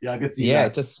all. Yeah, I can see that. Yeah,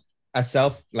 just a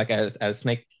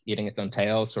snake eating its own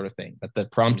tail sort of thing, that the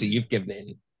prompt you've given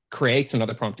in creates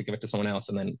another prompt to give it to someone else,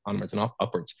 and then onwards and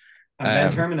upwards. And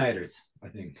then Terminators, I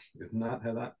think, isn't that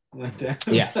how that went down?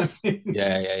 Yes.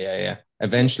 Yeah.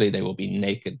 Eventually they will be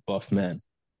naked buff men.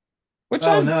 Which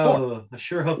I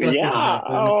sure hope that doesn't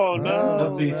happen. Oh no,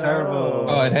 that'd be terrible.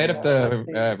 Oh, I'd hate if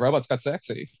the robots got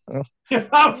sexy. Oh.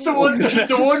 That's the one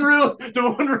rule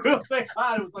they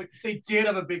had. It was like they did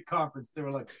have a big conference. They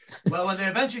were like, well, when they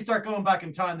eventually start going back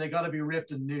in time, they got to be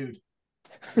ripped and nude.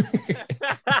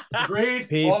 Agreed.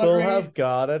 People have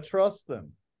gotta trust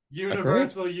them.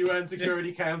 Universal UN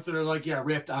Security Council are like, yeah,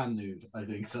 ripped and nude. I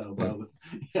think so. Both.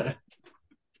 Yeah.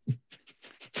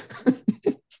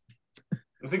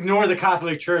 Let's ignore the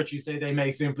Catholic Church. You say they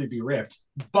may simply be ripped.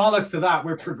 Bollocks to that.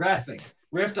 We're progressing.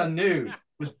 Ripped and nude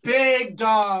with big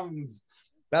dongs.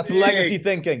 That's legacy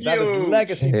thinking. That is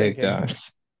legacy thinking.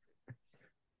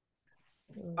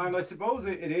 And I suppose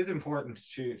it is important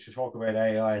to talk about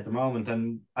AI at the moment,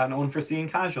 and an unforeseen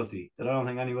casualty that I don't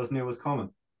think any of us knew was coming.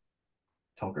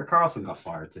 Tucker Carlson got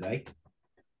fired today.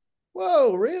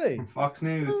 Whoa, really? From Fox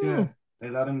News, yeah. They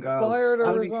let him go. Fired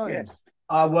or resigned?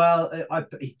 Well, I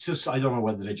don't know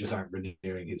whether they just aren't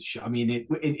renewing his show. I mean,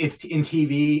 it's in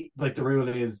TV. Like the rule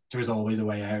is, there's always a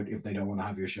way out. If they don't want to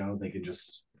have your show, they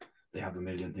have a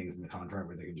million things in the contract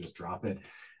where they can just drop it.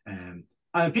 And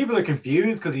people are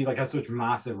confused because he has such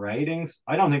massive ratings.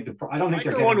 I don't think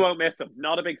one won't miss him.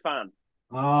 Not a big fan.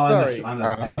 Oh, I'm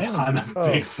a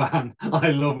big fan.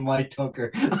 I love Mike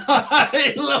Tucker.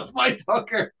 I love Mike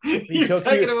Tucker. He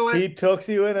tucks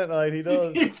you in at night. He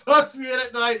does. He tucks me in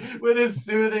at night with his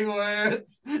soothing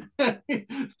words. He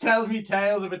tells me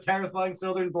tales of a terrifying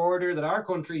southern border that our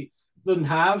country doesn't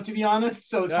have, to be honest.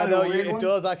 So it's kind of weird. It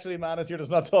does actually, Manus. You're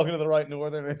just not talking to the right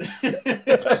northerners.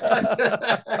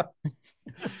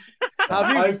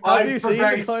 Have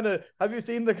you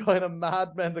seen the kind of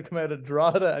madmen that come out of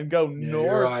Drogheda and go north?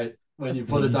 You're right. When you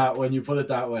put it that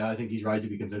way, I think he's right to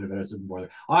be concerned about something more.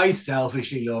 I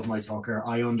selfishly love my Tucker.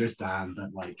 I understand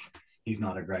that he's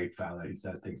not a great fella. He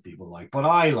says things people like, but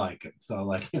I like him. So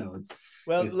it's.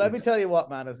 Well, let me tell you what,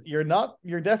 Manus. You're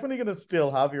definitely going to still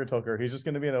have your Tucker. He's just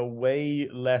going to be in a way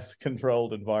less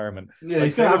controlled environment. Yeah,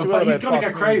 he's going to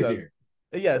get crazier.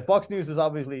 Fox News is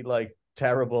obviously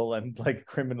terrible and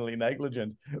criminally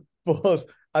negligent, but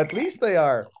at least they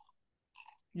are,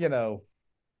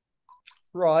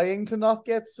 trying to not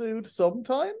get sued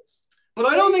sometimes. But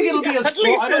I don't think it'll be as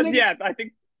fun. I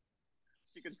think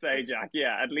you could say, Jack.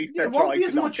 Yeah, at least they're trying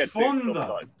to not get fun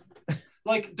though.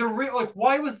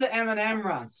 Why was the Eminem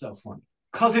rant so funny?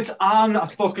 Because it's on a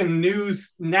fucking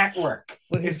news network.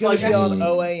 But he's going to be on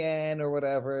OAN or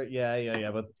whatever.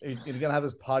 Yeah. But he's going to have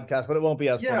his podcast, but it won't be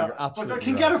as funny. You're absolutely I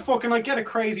can get a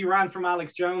crazy rant from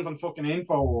Alex Jones on fucking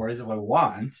InfoWars if I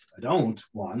want. I don't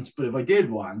want, but if I did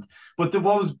want. But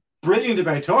what was brilliant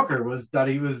about Tucker was that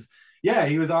he was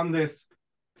on this.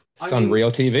 It's on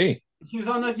real TV. He was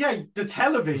on the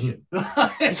television.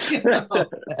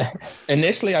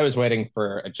 Initially, I was waiting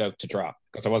for a joke to drop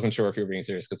because I wasn't sure if you were being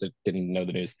serious because I didn't know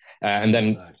the news.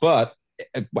 But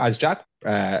as Jack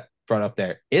brought up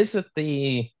there, is it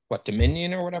the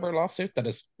Dominion or whatever lawsuit that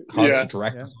has caused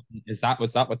direct? Yeah. Is that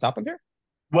what's happened here?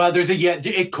 Well,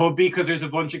 it could be because there's a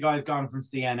bunch of guys gone from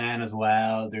CNN as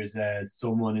well. There's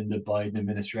someone in the Biden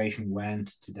administration went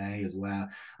today as well.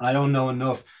 And I don't know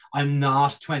enough. I'm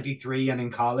not 23 and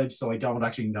in college, so I don't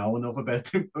actually know enough about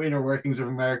the inner workings of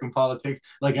American politics,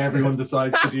 like everyone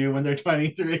decides to do when they're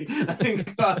 23 and in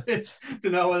college, to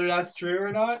know whether that's true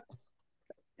or not.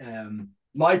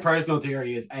 My personal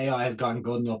theory is AI has gotten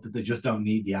good enough that they just don't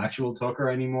need the actual Tucker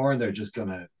anymore, and they're just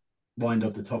gonna wind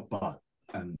up the Tuck bot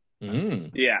and.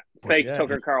 Fake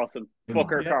Tucker Carlson,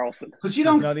 Booker Carlson. Because you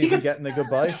get getting a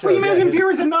goodbye. 3 million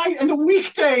viewers a night in the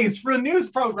weekdays for a news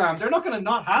program. They're not going to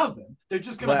not have him. They're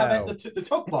just going to have the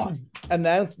Tuck bot.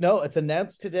 It's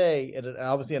announced today. It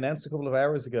obviously announced a couple of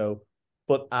hours ago.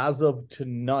 But as of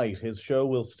tonight, his show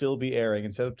will still be airing.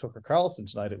 Instead of Tucker Carlson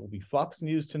tonight, it will be Fox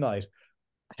News Tonight,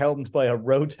 helmed by a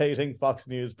rotating Fox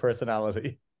News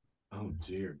personality. Oh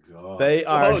dear God! They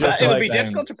are. It'll be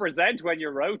difficult to present when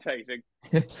you're rotating.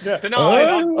 I'm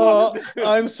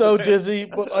so dizzy,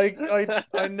 but I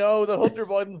know that Hunter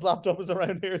Biden's laptop is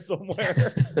around here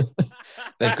somewhere.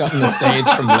 They've gotten the stage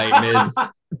from Les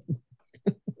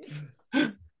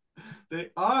Mis.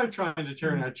 They are trying to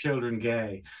turn our children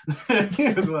gay.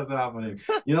 Is what's happening.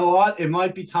 You know what? It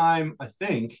might be time. I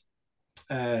think,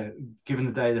 given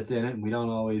the day that's in it, and we don't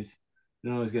always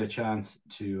get a chance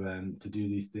to do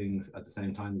these things at the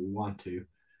same time that we want to.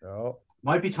 Oh.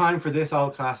 Might be time for this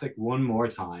old classic one more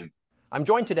time. I'm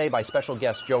joined today by special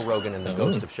guest Joe Rogan and the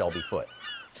ghost of Shelby Foote.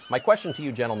 My question to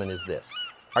you gentlemen is this.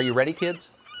 Are you ready,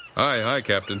 kids? Aye,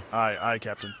 Captain. Aye,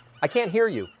 Captain. I can't hear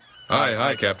you.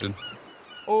 Aye, Captain.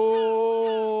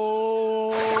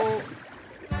 Oh.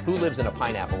 Who lives in a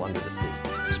pineapple under the sea?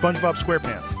 SpongeBob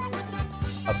SquarePants.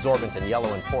 Absorbent and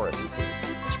yellow and porous is he.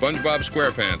 SpongeBob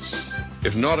SquarePants.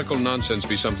 If nautical nonsense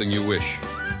be something you wish.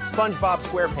 SpongeBob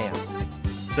SquarePants.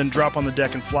 Then drop on the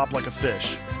deck and flop like a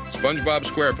fish. SpongeBob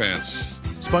SquarePants.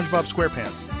 SpongeBob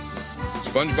SquarePants.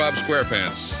 SpongeBob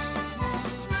SquarePants.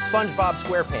 SpongeBob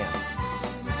SquarePants.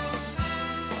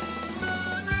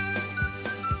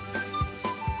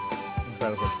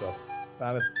 Incredible stuff.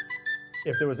 Honest,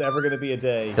 if there was ever going to be a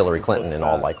day... Hillary Clinton in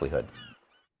all likelihood.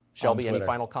 Shelby, any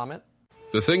final comment?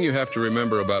 The thing you have to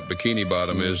remember about Bikini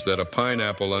Bottom is that a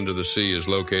pineapple under the sea is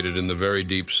located in the very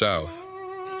deep south.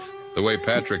 The way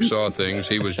Patrick saw things,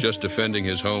 he was just defending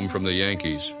his home from the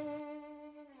Yankees.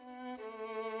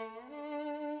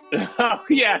 Oh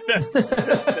yeah,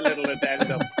 the little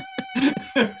addendum.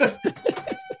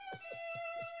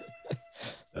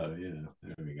 Oh yeah,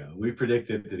 there we go. We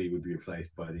predicted that he would be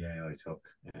replaced by the AI Tuck.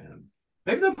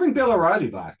 Maybe they'll bring Bill O'Reilly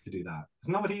back to do that.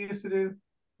 Isn't that what he used to do?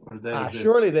 Or did they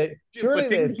Surely they've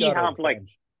didn't he got have a like?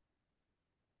 bench.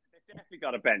 They've definitely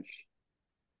got a bench.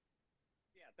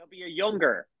 Yeah, there'll be a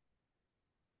younger,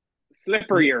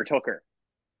 slipperier Tucker.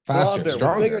 Faster, Blonder with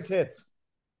stronger. bigger tits.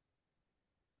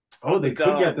 Oh, they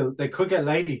could get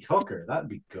Lady Tucker. That'd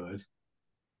be good.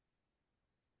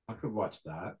 I could watch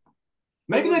that.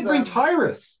 Maybe they bring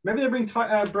Tyrus. Maybe they bring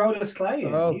Brodus Clay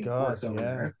in. Oh He's God, works over yeah.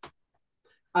 there.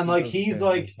 And like he's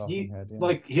like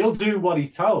he'll do what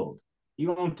he's told. He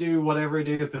won't do whatever it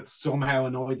is that somehow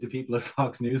annoyed the people at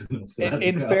Fox News enough. So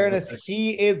In fairness,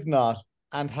 he is not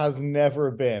and has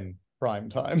never been prime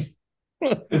time.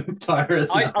 Tyrus.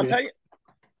 I'll tell you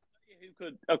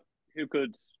who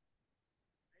could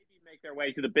maybe make their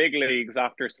way to the big leagues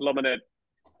after slumming it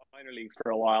minor leagues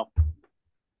for a while.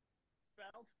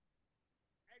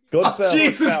 Goodfellas. Oh,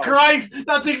 Jesus Christ!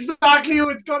 That's exactly who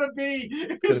it's gonna be.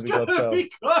 It's gonna be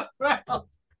Goodfellas.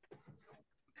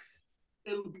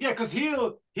 Yeah, because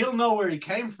he'll know where he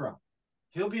came from.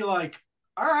 He'll be like,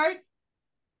 all right,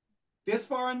 this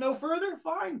far and no further,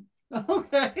 fine.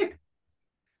 Okay.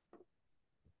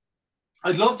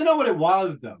 I'd love to know what it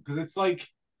was though, because it's like,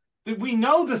 did we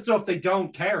know the stuff they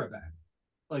don't care about?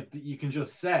 Like that you can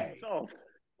just say. So,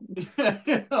 you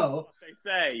know what they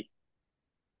say.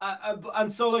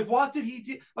 And so, like, what did he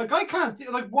do? Like, I can't.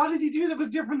 Like, what did he do that was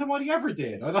different than what he ever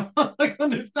did? I don't like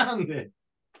understand it.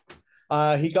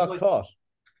 He got caught.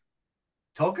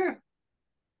 Tucker?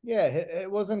 Yeah,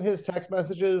 it wasn't his text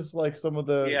messages like some of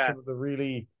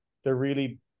the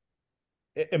really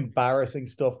embarrassing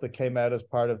stuff that came out as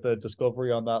part of the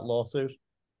discovery on that lawsuit.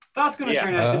 That's going to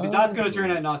turn out to be. That's going to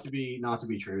turn out not to be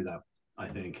true, though. I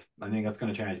think that's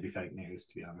going to turn out to be fake news.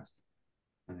 To be honest.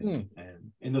 In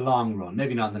the long run,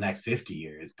 maybe not in the next 50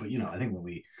 years, but I think when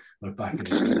we look back at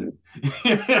it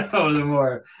with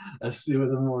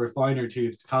a more finer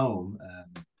toothed comb,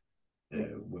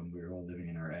 when we were all living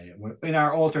in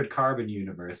our altered carbon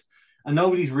universe, and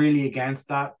nobody's really against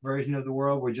that version of the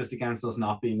world. We're just against us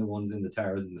not being the ones in the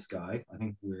towers in the sky. I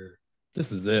think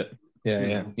this is it.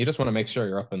 Yeah. You just want to make sure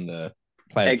you're up in the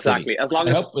exactly. city. As long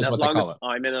as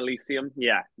I'm in Elysium,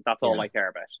 that's all I care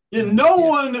about. Yeah, no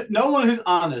one who's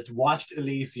honest watched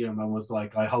Elysium and was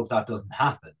like, I hope that doesn't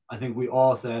happen. I think we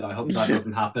all said, I hope that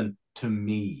doesn't happen to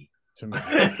me.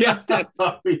 Yeah, that's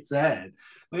what we said.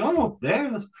 Like, I'm up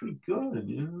there, that's pretty good.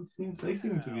 They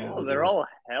seem to be. Oh, they're all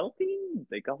healthy.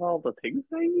 They got all the things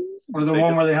they need. Or the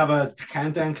one where they have a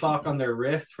countdown clock on their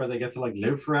wrist where they get to like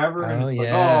live forever. And it's like,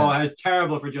 oh, how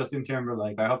terrible for Justin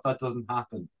Timberlake. I hope that doesn't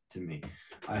happen to me.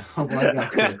 I hope I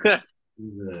get to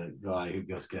the guy who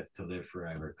just gets to live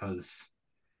forever, because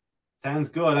it sounds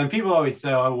good. And people always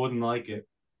say, I wouldn't like it.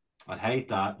 I'd hate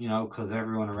that, because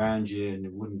everyone around you and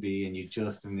it wouldn't be, and you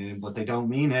just, but they don't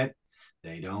mean it.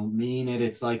 They don't mean it.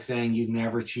 It's like saying you'd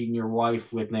never cheat on your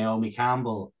wife with Naomi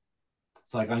Campbell.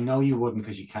 It's like, I know you wouldn't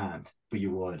because you can't, but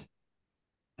you would.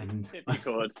 And if you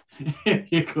could.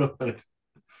 If you could.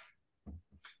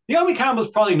 Naomi Campbell's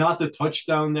probably not the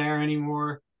touchstone there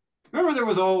anymore. Remember, there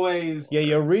was always. Yeah,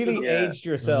 you really aged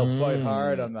yourself quite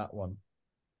hard on that one.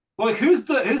 Like, who's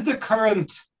the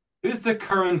current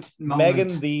moment?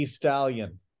 Megan Thee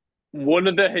Stallion. One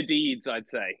of the Hadids, I'd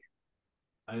say.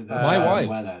 My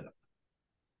wife.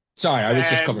 Sorry, I was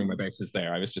just covering my bases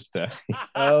there. I was just.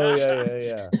 Oh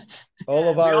yeah. All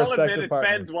of our respective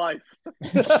partners. Ben's wife.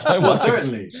 Well,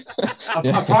 certainly.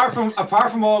 Apart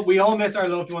from all, we all miss our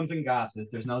loved ones in gases.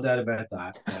 There's no doubt about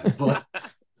that. But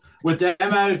with them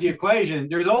out of the equation,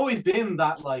 there's always been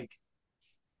that like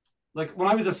when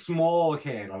I was a small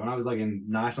kid, like when I was like in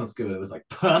national school, it was like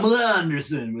Pamela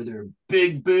Anderson with her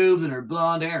big boobs and her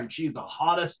blonde hair, and she's the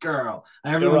hottest girl.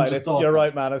 And everyone you're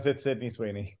right, man. It's Sydney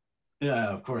Sweeney. Yeah,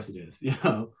 of course it is.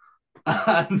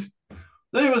 And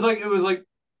then it was like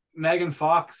Megan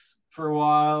Fox for a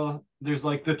while. There's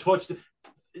like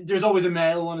there's always a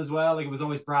male one as well. Like it was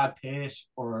always Brad Pitt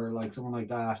or like someone like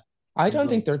that. I don't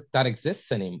think that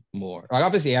exists anymore. Like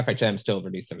obviously FHM still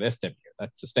release their list every year.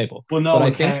 That's a staple. Well, no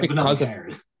one cares.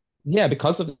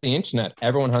 Because of the internet,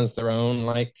 everyone has their own,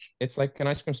 like, it's like an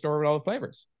ice cream store with all the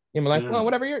flavors. You're like, well,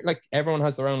 whatever you're like, everyone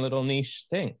has their own little niche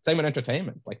thing. Same with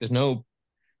entertainment. Like there's no,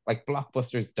 like,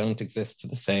 blockbusters don't exist to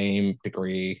the same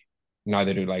degree.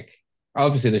 Neither do, like,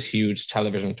 obviously there's huge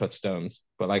television touchstones,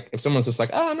 but like if someone's just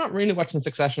like, I'm not really watching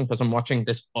Succession because I'm watching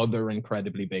this other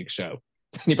incredibly big show,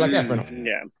 you'd be like, fair enough.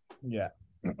 Yeah.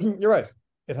 You're right.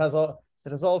 It has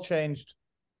all changed,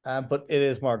 but it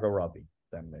is Margot Robbie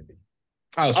then maybe.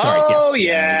 Oh, sorry. Oh, yes.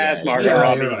 yeah, it's Margot Yeah,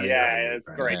 Robbie. you're right, Yeah, you're right, it's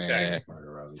you're great. right. Yeah. Margot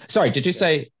Robbie. Sorry, did you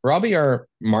say Robbie or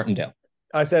Martindale?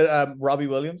 I said Robbie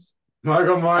Williams.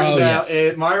 Margot Martindale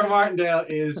yes. Margot Martindale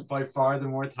is by far the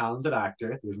more talented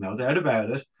actor. There's no doubt about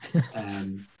it.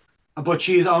 But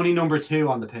she's only number 2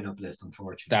 on the pinup list,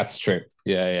 unfortunately. That's true.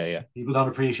 Yeah. People don't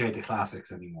appreciate the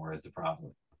classics anymore is the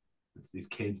problem. It's these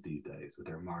kids these days with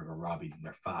their Margot Robbies and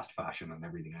their fast fashion and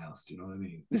everything else. Do you know what I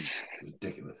mean?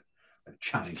 Ridiculous. Like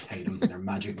Channing Tatum's and their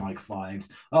Magic Mike 5s.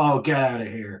 Oh, get out of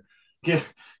here. Give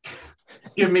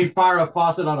me Farrah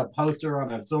Fawcett on a poster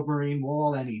on a submarine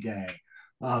wall any day.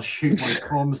 I'll shoot my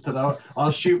cums to that.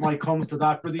 I'll shoot my cums to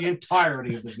that for the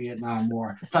entirety of the Vietnam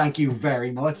War. Thank you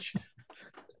very much.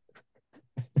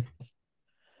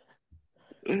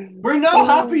 We're no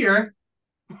happier.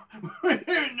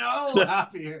 We're no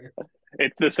happier.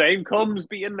 It's the same cums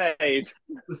being made.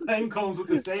 The same comes with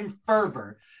the same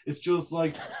fervor. It's just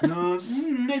like, no,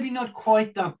 maybe not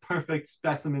quite that perfect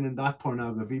specimen in that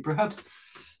pornography. Perhaps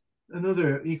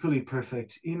another equally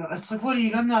perfect. You know, it's like, what are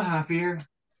you? I'm not happier.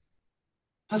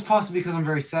 That's possibly because I'm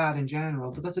very sad in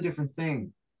general, but that's a different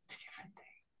thing. It's a different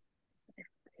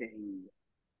thing.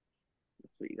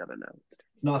 That's what you gotta know.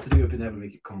 It's not to do with being able to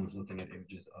make your comes looking at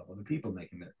images of other people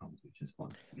making their comes, which is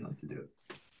fun. You like to do it.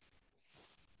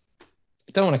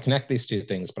 I don't want to connect these two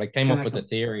things, but I came up with a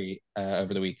theory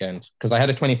over the weekend because I had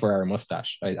a 24-hour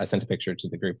mustache. I sent a picture to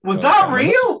the group. Was that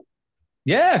real?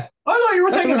 Yeah. I thought you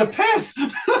were taking a piss.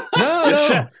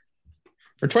 No.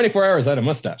 For 24 hours, I had a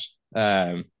mustache.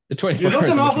 The 24 you looked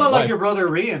hours an awful lot life. like your brother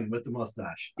Rian with the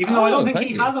mustache. Even though I don't think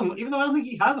he has a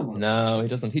mustache. No, he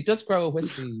doesn't. He does grow a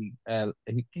wispy.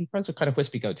 He grows a kind of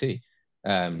wispy goatee.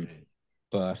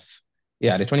 But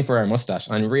yeah, the 24-hour mustache.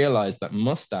 And I realized that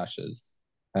mustaches,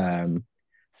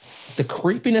 the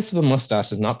creepiness of the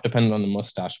mustache is not dependent on the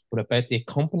mustache, but about the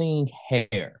accompanying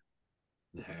hair.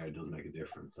 The hair does make a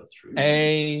difference. That's true.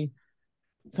 A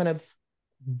kind of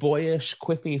boyish,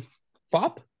 quiffy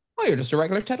fop. Oh, you're just a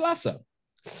regular Ted Lasso.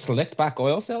 Slicked back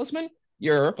oil salesman,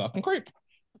 you're a fucking creep.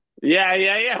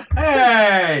 Yeah.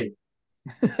 Hey!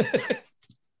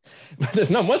 But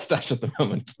there's no mustache at the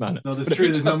moment, man. No, that's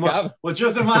true. There's no mustache. Well,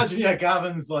 just imagine,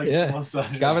 Gavin's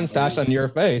mustache. Gavin's stash on your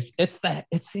face. It's the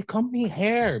accompanying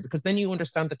hair, because then you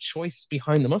understand the choice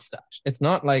behind the mustache. It's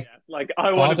not like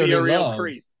I want to be a real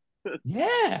creep.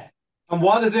 Yeah. And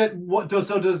what is it?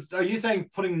 Are you saying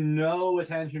putting no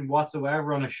attention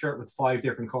whatsoever on a shirt with 5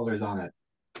 different colors on it?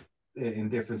 In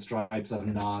different stripes of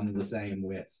the same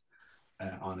width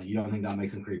on it. You don't think that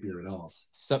makes him creepier at all?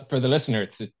 So for the listener,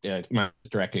 it's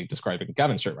directly describing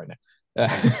Gavin's shirt right now.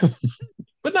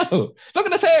 But no, look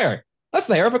at his hair. That's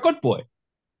the hair of a good boy.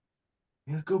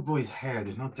 He has good boy's hair.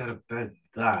 There's no doubt about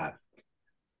that.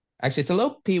 Actually, it's a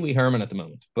low Pee Wee Herman at the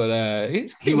moment, but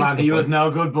he was no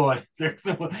good boy.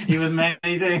 He was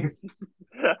many things.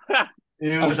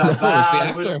 He was a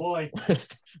bad good boy.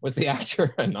 Was the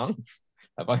actor a nonce?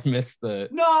 Have I missed the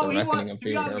reckoning of Pee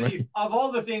Wee Herman? Of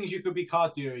all the things you could be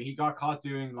caught doing, he got caught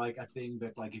doing like a thing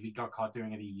that, like, if he got caught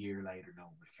doing it a year later, no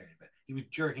one would care about. He was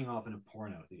jerking off in a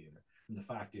porno theater, and the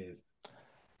fact is,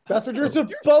 that's what you're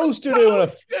supposed to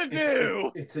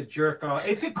do. It's a jerk off.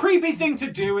 It's a creepy thing to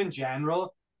do in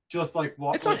general. Just like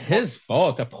what? It's not his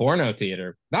fault. A porno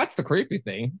theater. That's the creepy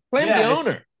thing. Blame the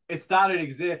owner. It's that it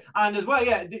exists, and as well,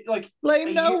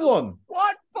 blame no one.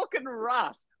 What fucking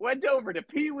rat went over to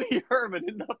Pee Wee Herman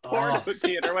in the porno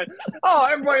theater and went, "Oh,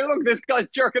 everybody, look, this guy's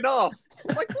jerking off."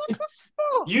 I'm like, what the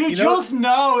fuck? You just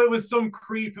know it was some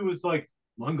creep who was like,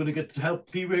 well, "I'm gonna get to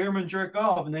help Pee Wee Herman jerk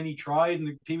off," and then he tried,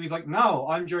 and Pee Wee's like, "No,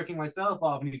 I'm jerking myself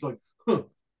off," and he's like, "Huh,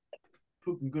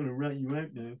 fucking gonna rat you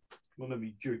out now. Wanna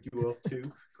me jerk you off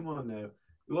too? Come on now." It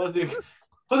wasn't.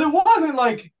 Because it wasn't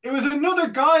like, it was another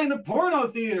guy in the porno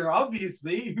theater,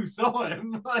 obviously, who saw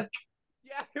him. Like,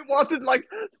 yeah, it wasn't like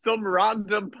some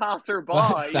random passerby.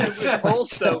 It was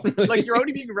also like you're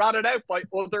only being ratted out by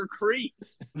other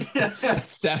creeps.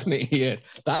 That's definitely it.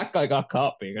 That guy got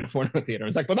caught being in a porno theater.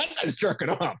 It's like, well, that guy's jerking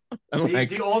off. And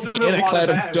the ultimate in a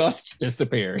cloud of dust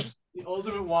disappeared. The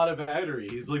ultimate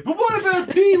whataboutery. He's like, but what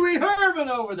about Pee Wee Herman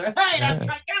over there? Hey, come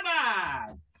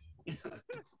on!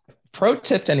 Pro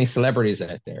tip to any celebrities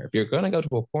out there: if you're going to go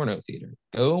to a porno theater,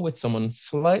 go with someone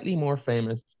slightly more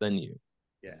famous than you.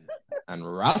 Yeah.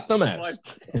 And rat them out.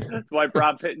 That's why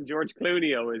Brad Pitt and George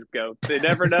Clooney always go. They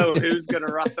never know who's going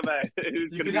to rat them out.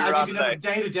 Who's going to be ratted out.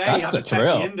 Day to day, you have to check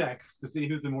the index to see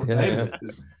who's the more famous.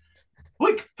 Yeah.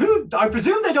 Like, who? I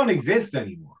presume they don't exist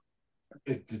anymore.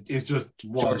 It's just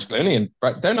George Clooney and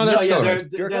Brad. They're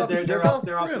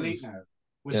obsolete now.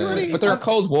 But they're a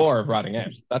Cold War of ratting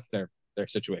out. That's their their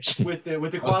situation. With the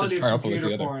Just quality of powerful as the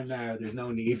computer other. porn now, there's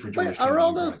no need for Wait, George are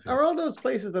all Clooney. those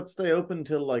places that stay open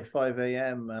till like 5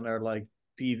 a.m. and are like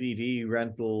DVD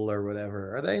rental or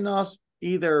whatever? Are they not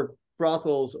either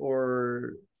brothels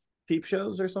or peep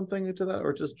shows or something to that,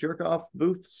 or just jerk off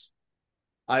booths?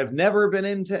 I've never been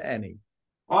into any.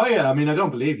 Oh yeah, I mean, I don't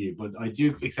believe you, but I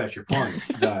do accept your point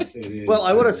that it is. Well,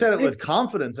 I would have said it with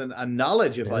confidence and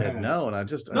knowledge if I had Yeah. known. I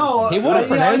just No, He would have I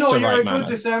pronounced know it you're right, a good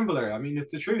Manus. dissembler. I mean,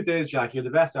 the truth is, Jack, you're the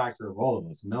best actor of all of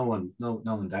us. No one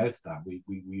doubts that.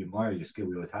 We admire your skill.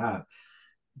 We always have.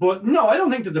 But no, I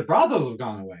don't think that the brothels have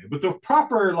gone away. But the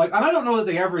proper, like, and I don't know that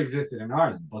they ever existed in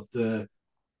Ireland, but the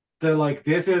like,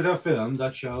 this is a film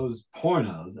that shows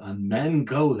pornos and men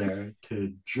go there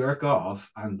to jerk off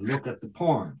and look at the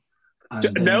porn. And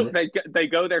No, they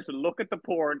go there to look at the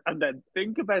porn and then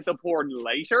think about the porn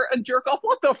later and jerk off.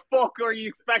 What the fuck are you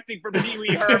expecting from Pee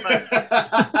Wee Herman?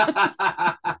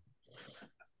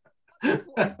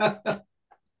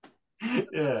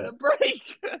 Yeah. A break.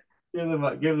 Give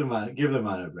the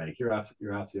man a break. You're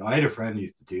absolutely. I had a friend who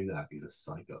used to do that. He's a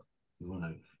psycho. He's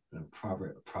a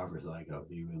proper psycho.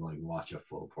 He would like watch a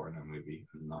full porno movie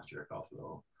and not jerk off at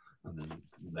all. And then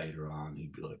later on,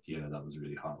 he'd be like, "Yeah, that was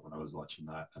really hot when I was watching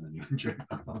that," and then he would jerk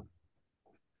off.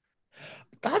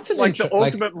 That's an Like the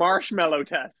ultimate marshmallow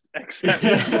test, except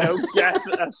you don't get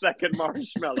a second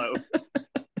marshmallow.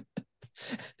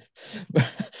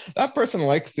 That person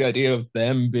likes the idea of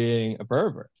them being a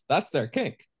pervert. That's their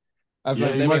kink. Of Yeah,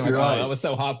 like, you them might being be like, right. oh, that was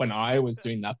so hot when I was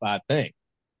doing that bad thing.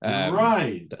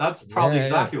 Right. That's probably yeah,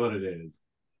 exactly what it is.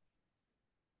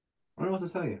 I don't know what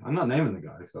to tell you. I'm not naming the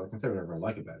guy, so I can say whatever I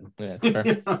like about him. Yeah, it's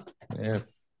fair. Yeah.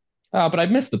 Oh, but I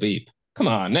missed the beep. Come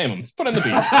on, name him. Put in the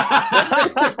beep.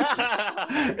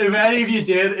 If any of you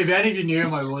did, if any of you knew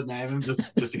him, I would name him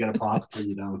just to get a pop, but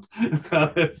you don't.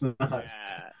 So it's not.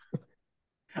 Yeah.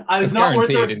 And it's not worth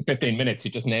guaranteed it. in 15 minutes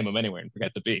you just name him anywhere and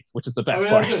forget the beep, which is the best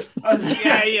part.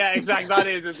 Yeah, exactly. That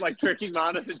is. It's like tricking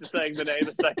Manus into saying the name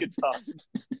a second time.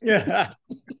 Yeah.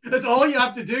 That's all you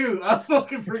have to do. I'll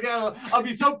fucking forget. I'll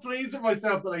be so pleased with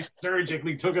myself that I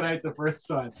surgically took it out the first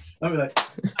time. I'll be like,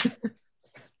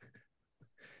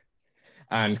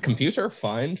 And computer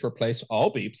find replaced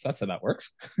all beeps. That's how that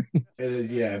works. it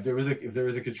is, yeah. If there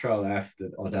was a Control F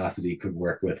that Audacity could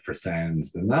work with for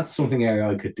sounds, then that's something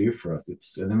AI could do for us.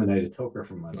 It's eliminated Tucker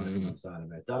from my life, and I'm sad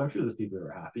about that. I'm sure there's people who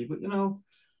are happy, but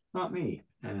not me.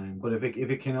 But if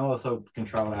it can also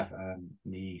Control F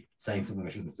me saying something I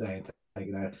shouldn't say and take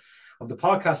it out of the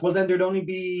podcast, well then there'd only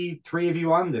be 3 of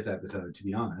you on this episode, to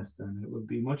be honest, and it would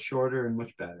be much shorter and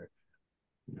much better.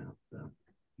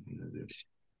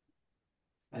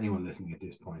 Anyone listening at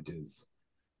this point is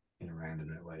in a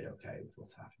roundabout way okay with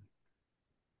what's happening.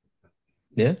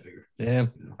 Yeah.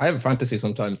 I have a fantasy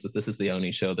sometimes that this is the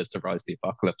only show that survives the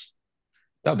apocalypse.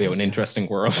 That'll be an interesting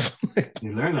world.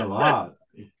 You learn a lot.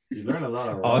 You learn a lot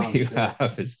of All wrong you shit.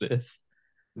 have is this.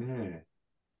 Yeah.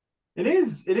 It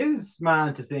is,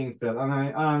 man, to think that,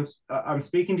 and I'm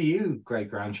speaking to you, great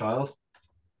grandchild.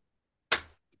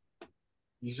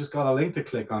 You just got a link to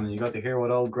click on, and you got to hear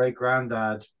what old great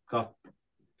granddad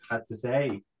had to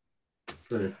say.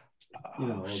 For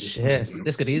all this Shit, time.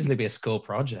 this could easily be a school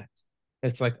project.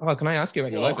 It's like, oh, can I ask you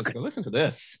about your life? It's like, listen to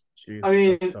this. Jesus, I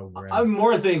mean, that's so grim. I'm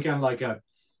more thinking like a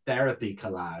therapy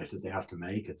collage that they have to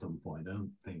make at some point. I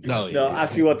don't think. No, No, yeah.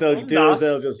 actually, what they'll I'm do not.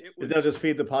 is they'll just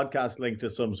feed the podcast link to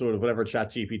some sort of whatever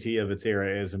Chat GPT of its era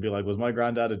is, and be like, "Was my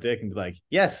granddad a dick?" And be like,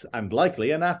 "Yes, and likely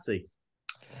a Nazi."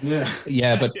 Yeah.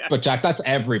 Yeah, but Jack, that's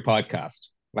every podcast.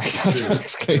 Like, that's True.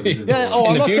 basically. Yeah. Oh, In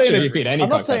I'm the not future, saying you feed any I'm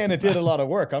not podcast saying it with did that. a lot of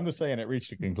work. I'm just saying it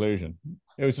reached a conclusion.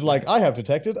 It was just like, I have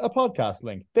detected a podcast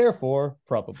link, therefore,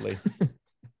 probably.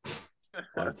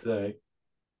 I'd say.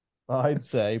 I'd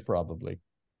say probably.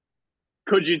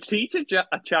 Could you teach a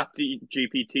chat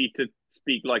GPT to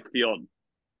speak like Fionn?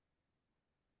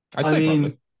 I'd I say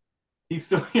mean, he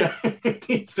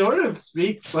sort of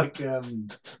speaks like He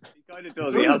kind of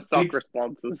does. Sort He of has stock speaks-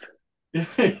 responses.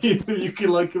 you can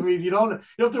like, I mean, you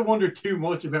have to wonder too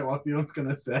much about what Fiona's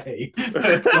gonna say.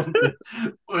 About something.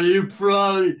 Well, you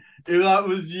probably, if that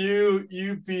was you,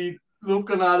 you'd be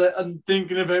looking at it and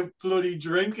thinking about bloody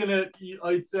drinking it.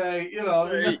 I'd say,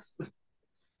 I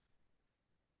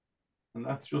mean,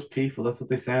 that's just people. That's what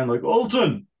they sound like.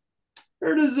 Alton,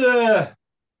 where does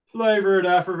flavored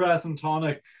effervescent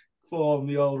tonic fall on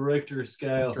the old Richter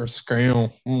scale? Your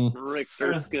scale.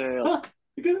 Richter scale. Huh?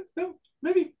 You get it? No,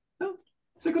 maybe. No.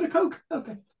 Is it good at Coke?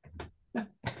 Okay. Yeah.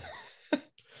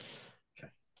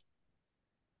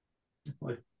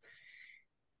 Okay.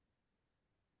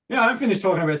 Yeah, I'm finished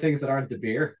talking about things that aren't the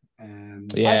beer.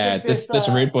 Yeah, think this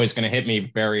rude boy's going to hit me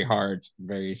very hard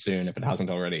very soon if it hasn't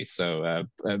already. So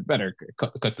better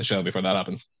cut the show before that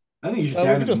happens. I think you should we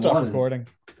down can it just in stop one. recording.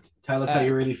 Tell us how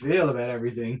you really feel about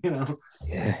everything,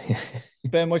 Yeah.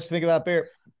 Ben, what you think of that beer?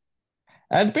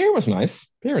 The beer was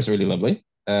nice. Beer was really lovely.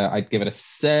 I'd give it a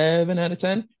 7 out of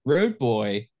 10. Rude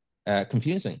boy,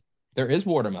 confusing. There is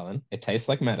watermelon. It tastes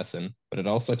like medicine, but it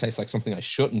also tastes like something I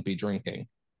shouldn't be drinking.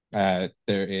 There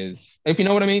is, if you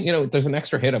know what I mean, there's an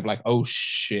extra hit of like, oh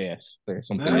shit, there's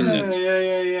something in this.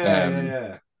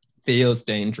 Yeah. Feels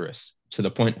dangerous to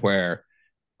the point where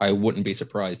I wouldn't be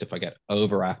surprised if I get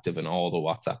overactive in all the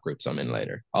WhatsApp groups I'm in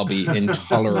later. I'll be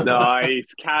intolerable.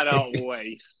 Nice, cannot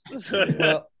wait.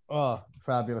 Well,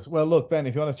 fabulous. Well, look, Ben,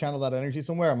 if you want to channel that energy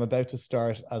somewhere, I'm about to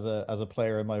start as a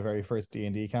player in my very first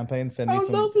D&D campaign. Send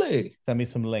me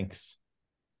some links.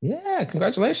 Yeah,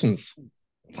 congratulations.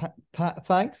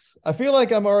 Thanks. I feel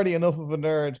like I'm already enough of a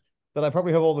nerd that I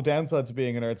probably have all the downsides of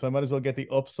being a nerd, so I might as well get the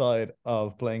upside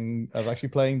of actually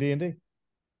playing D&D.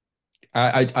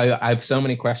 I have so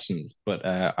many questions, but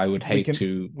I would hate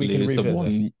to lose the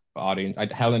one audience.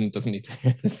 Helen doesn't need to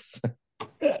hear this.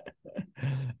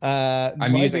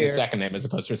 I'm using his second name as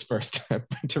opposed to his first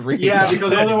to read. Yeah,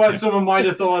 because otherwise someone might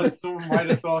have thought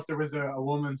there was a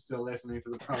woman still listening to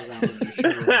the program.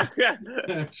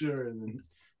 I'm sure isn't.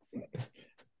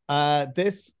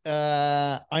 This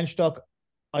Einstock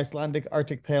Icelandic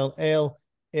Arctic Pale Ale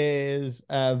is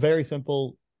very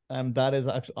simple. That is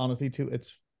actually honestly to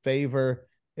its favor.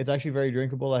 It's actually very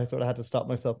drinkable. I sort of had to stop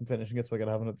myself from finishing it, so I gotta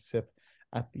have another sip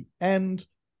at the end.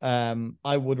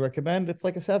 I would recommend. It's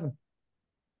like a 7.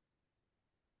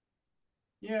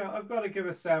 Yeah, I've got to give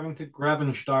a 7 to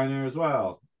Gravensteiner as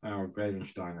well, or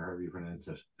Gravensteiner, however you pronounce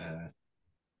it.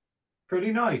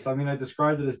 Pretty nice. I mean, I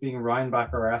described it as being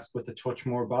Rhinebacher-esque with a touch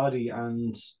more body,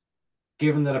 and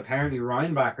given that apparently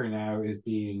Rhinebacher now is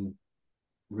being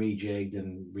rejigged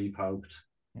and repoked.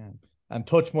 Yeah. And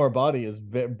touch more body is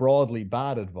broadly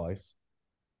bad advice.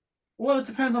 Well, it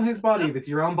depends on his body. If it's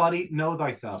your own body, know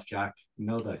thyself, Jack.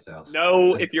 Know thyself.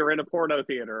 Know if you're in a porno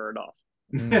theater or not.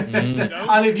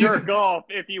 And if you jerk off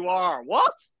if you are.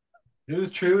 What?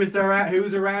 Who's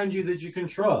around you that you can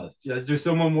trust? Is there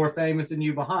someone more famous than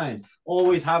you behind?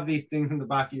 Always have these things in the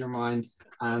back of your mind,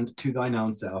 and to thine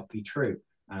own self be true.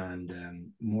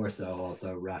 And more so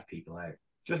also rat people out.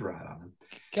 Just rat on them.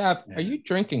 Gav, are you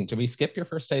drinking? Did we skip your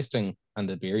first tasting and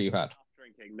the beer you had?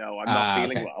 Drinking. No, I'm not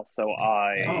feeling well, so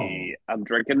I am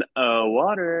drinking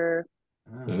water.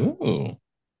 Ooh.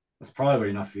 That's probably why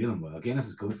you're not feeling well. Guinness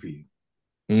is good for you.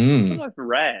 What I've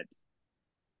read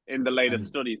in the latest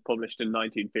studies published in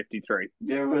 1953.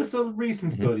 There was a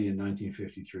recent study in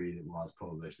 1953 that was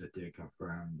published that did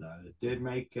confirm that it did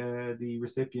make the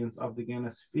recipients of the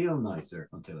Guinness feel nicer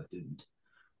until it didn't.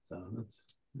 So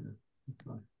that's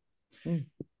fine.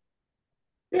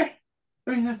 Yeah,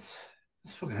 I mean that's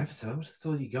fucking episode. That's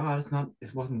all you got.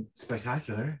 It wasn't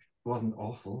spectacular. It wasn't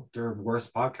awful. There are worse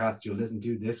podcasts you'll listen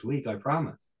to this week, I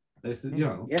promise. This is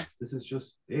this is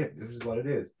just it. This is what it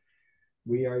is.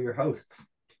 We are your hosts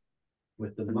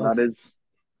with the most.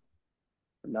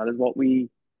 That is what we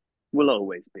will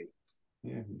always be.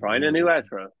 Yeah. Trying a new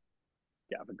outro.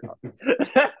 Gavin Carter.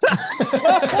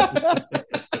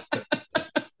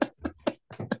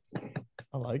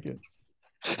 I like it.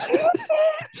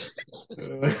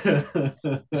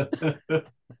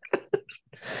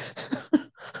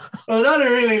 Well, that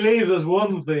really leaves us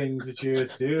one thing to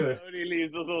cheers to. It only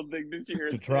leaves us one thing to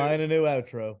cheers to. Trying a new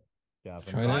outro.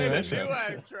 Gavin. Trying a new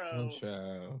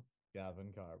outro.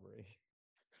 Gavin Carberry.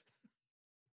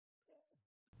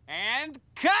 And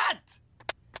cut!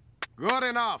 Good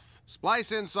enough.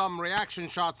 Splice in some reaction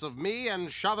shots of me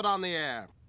and shove it on the air.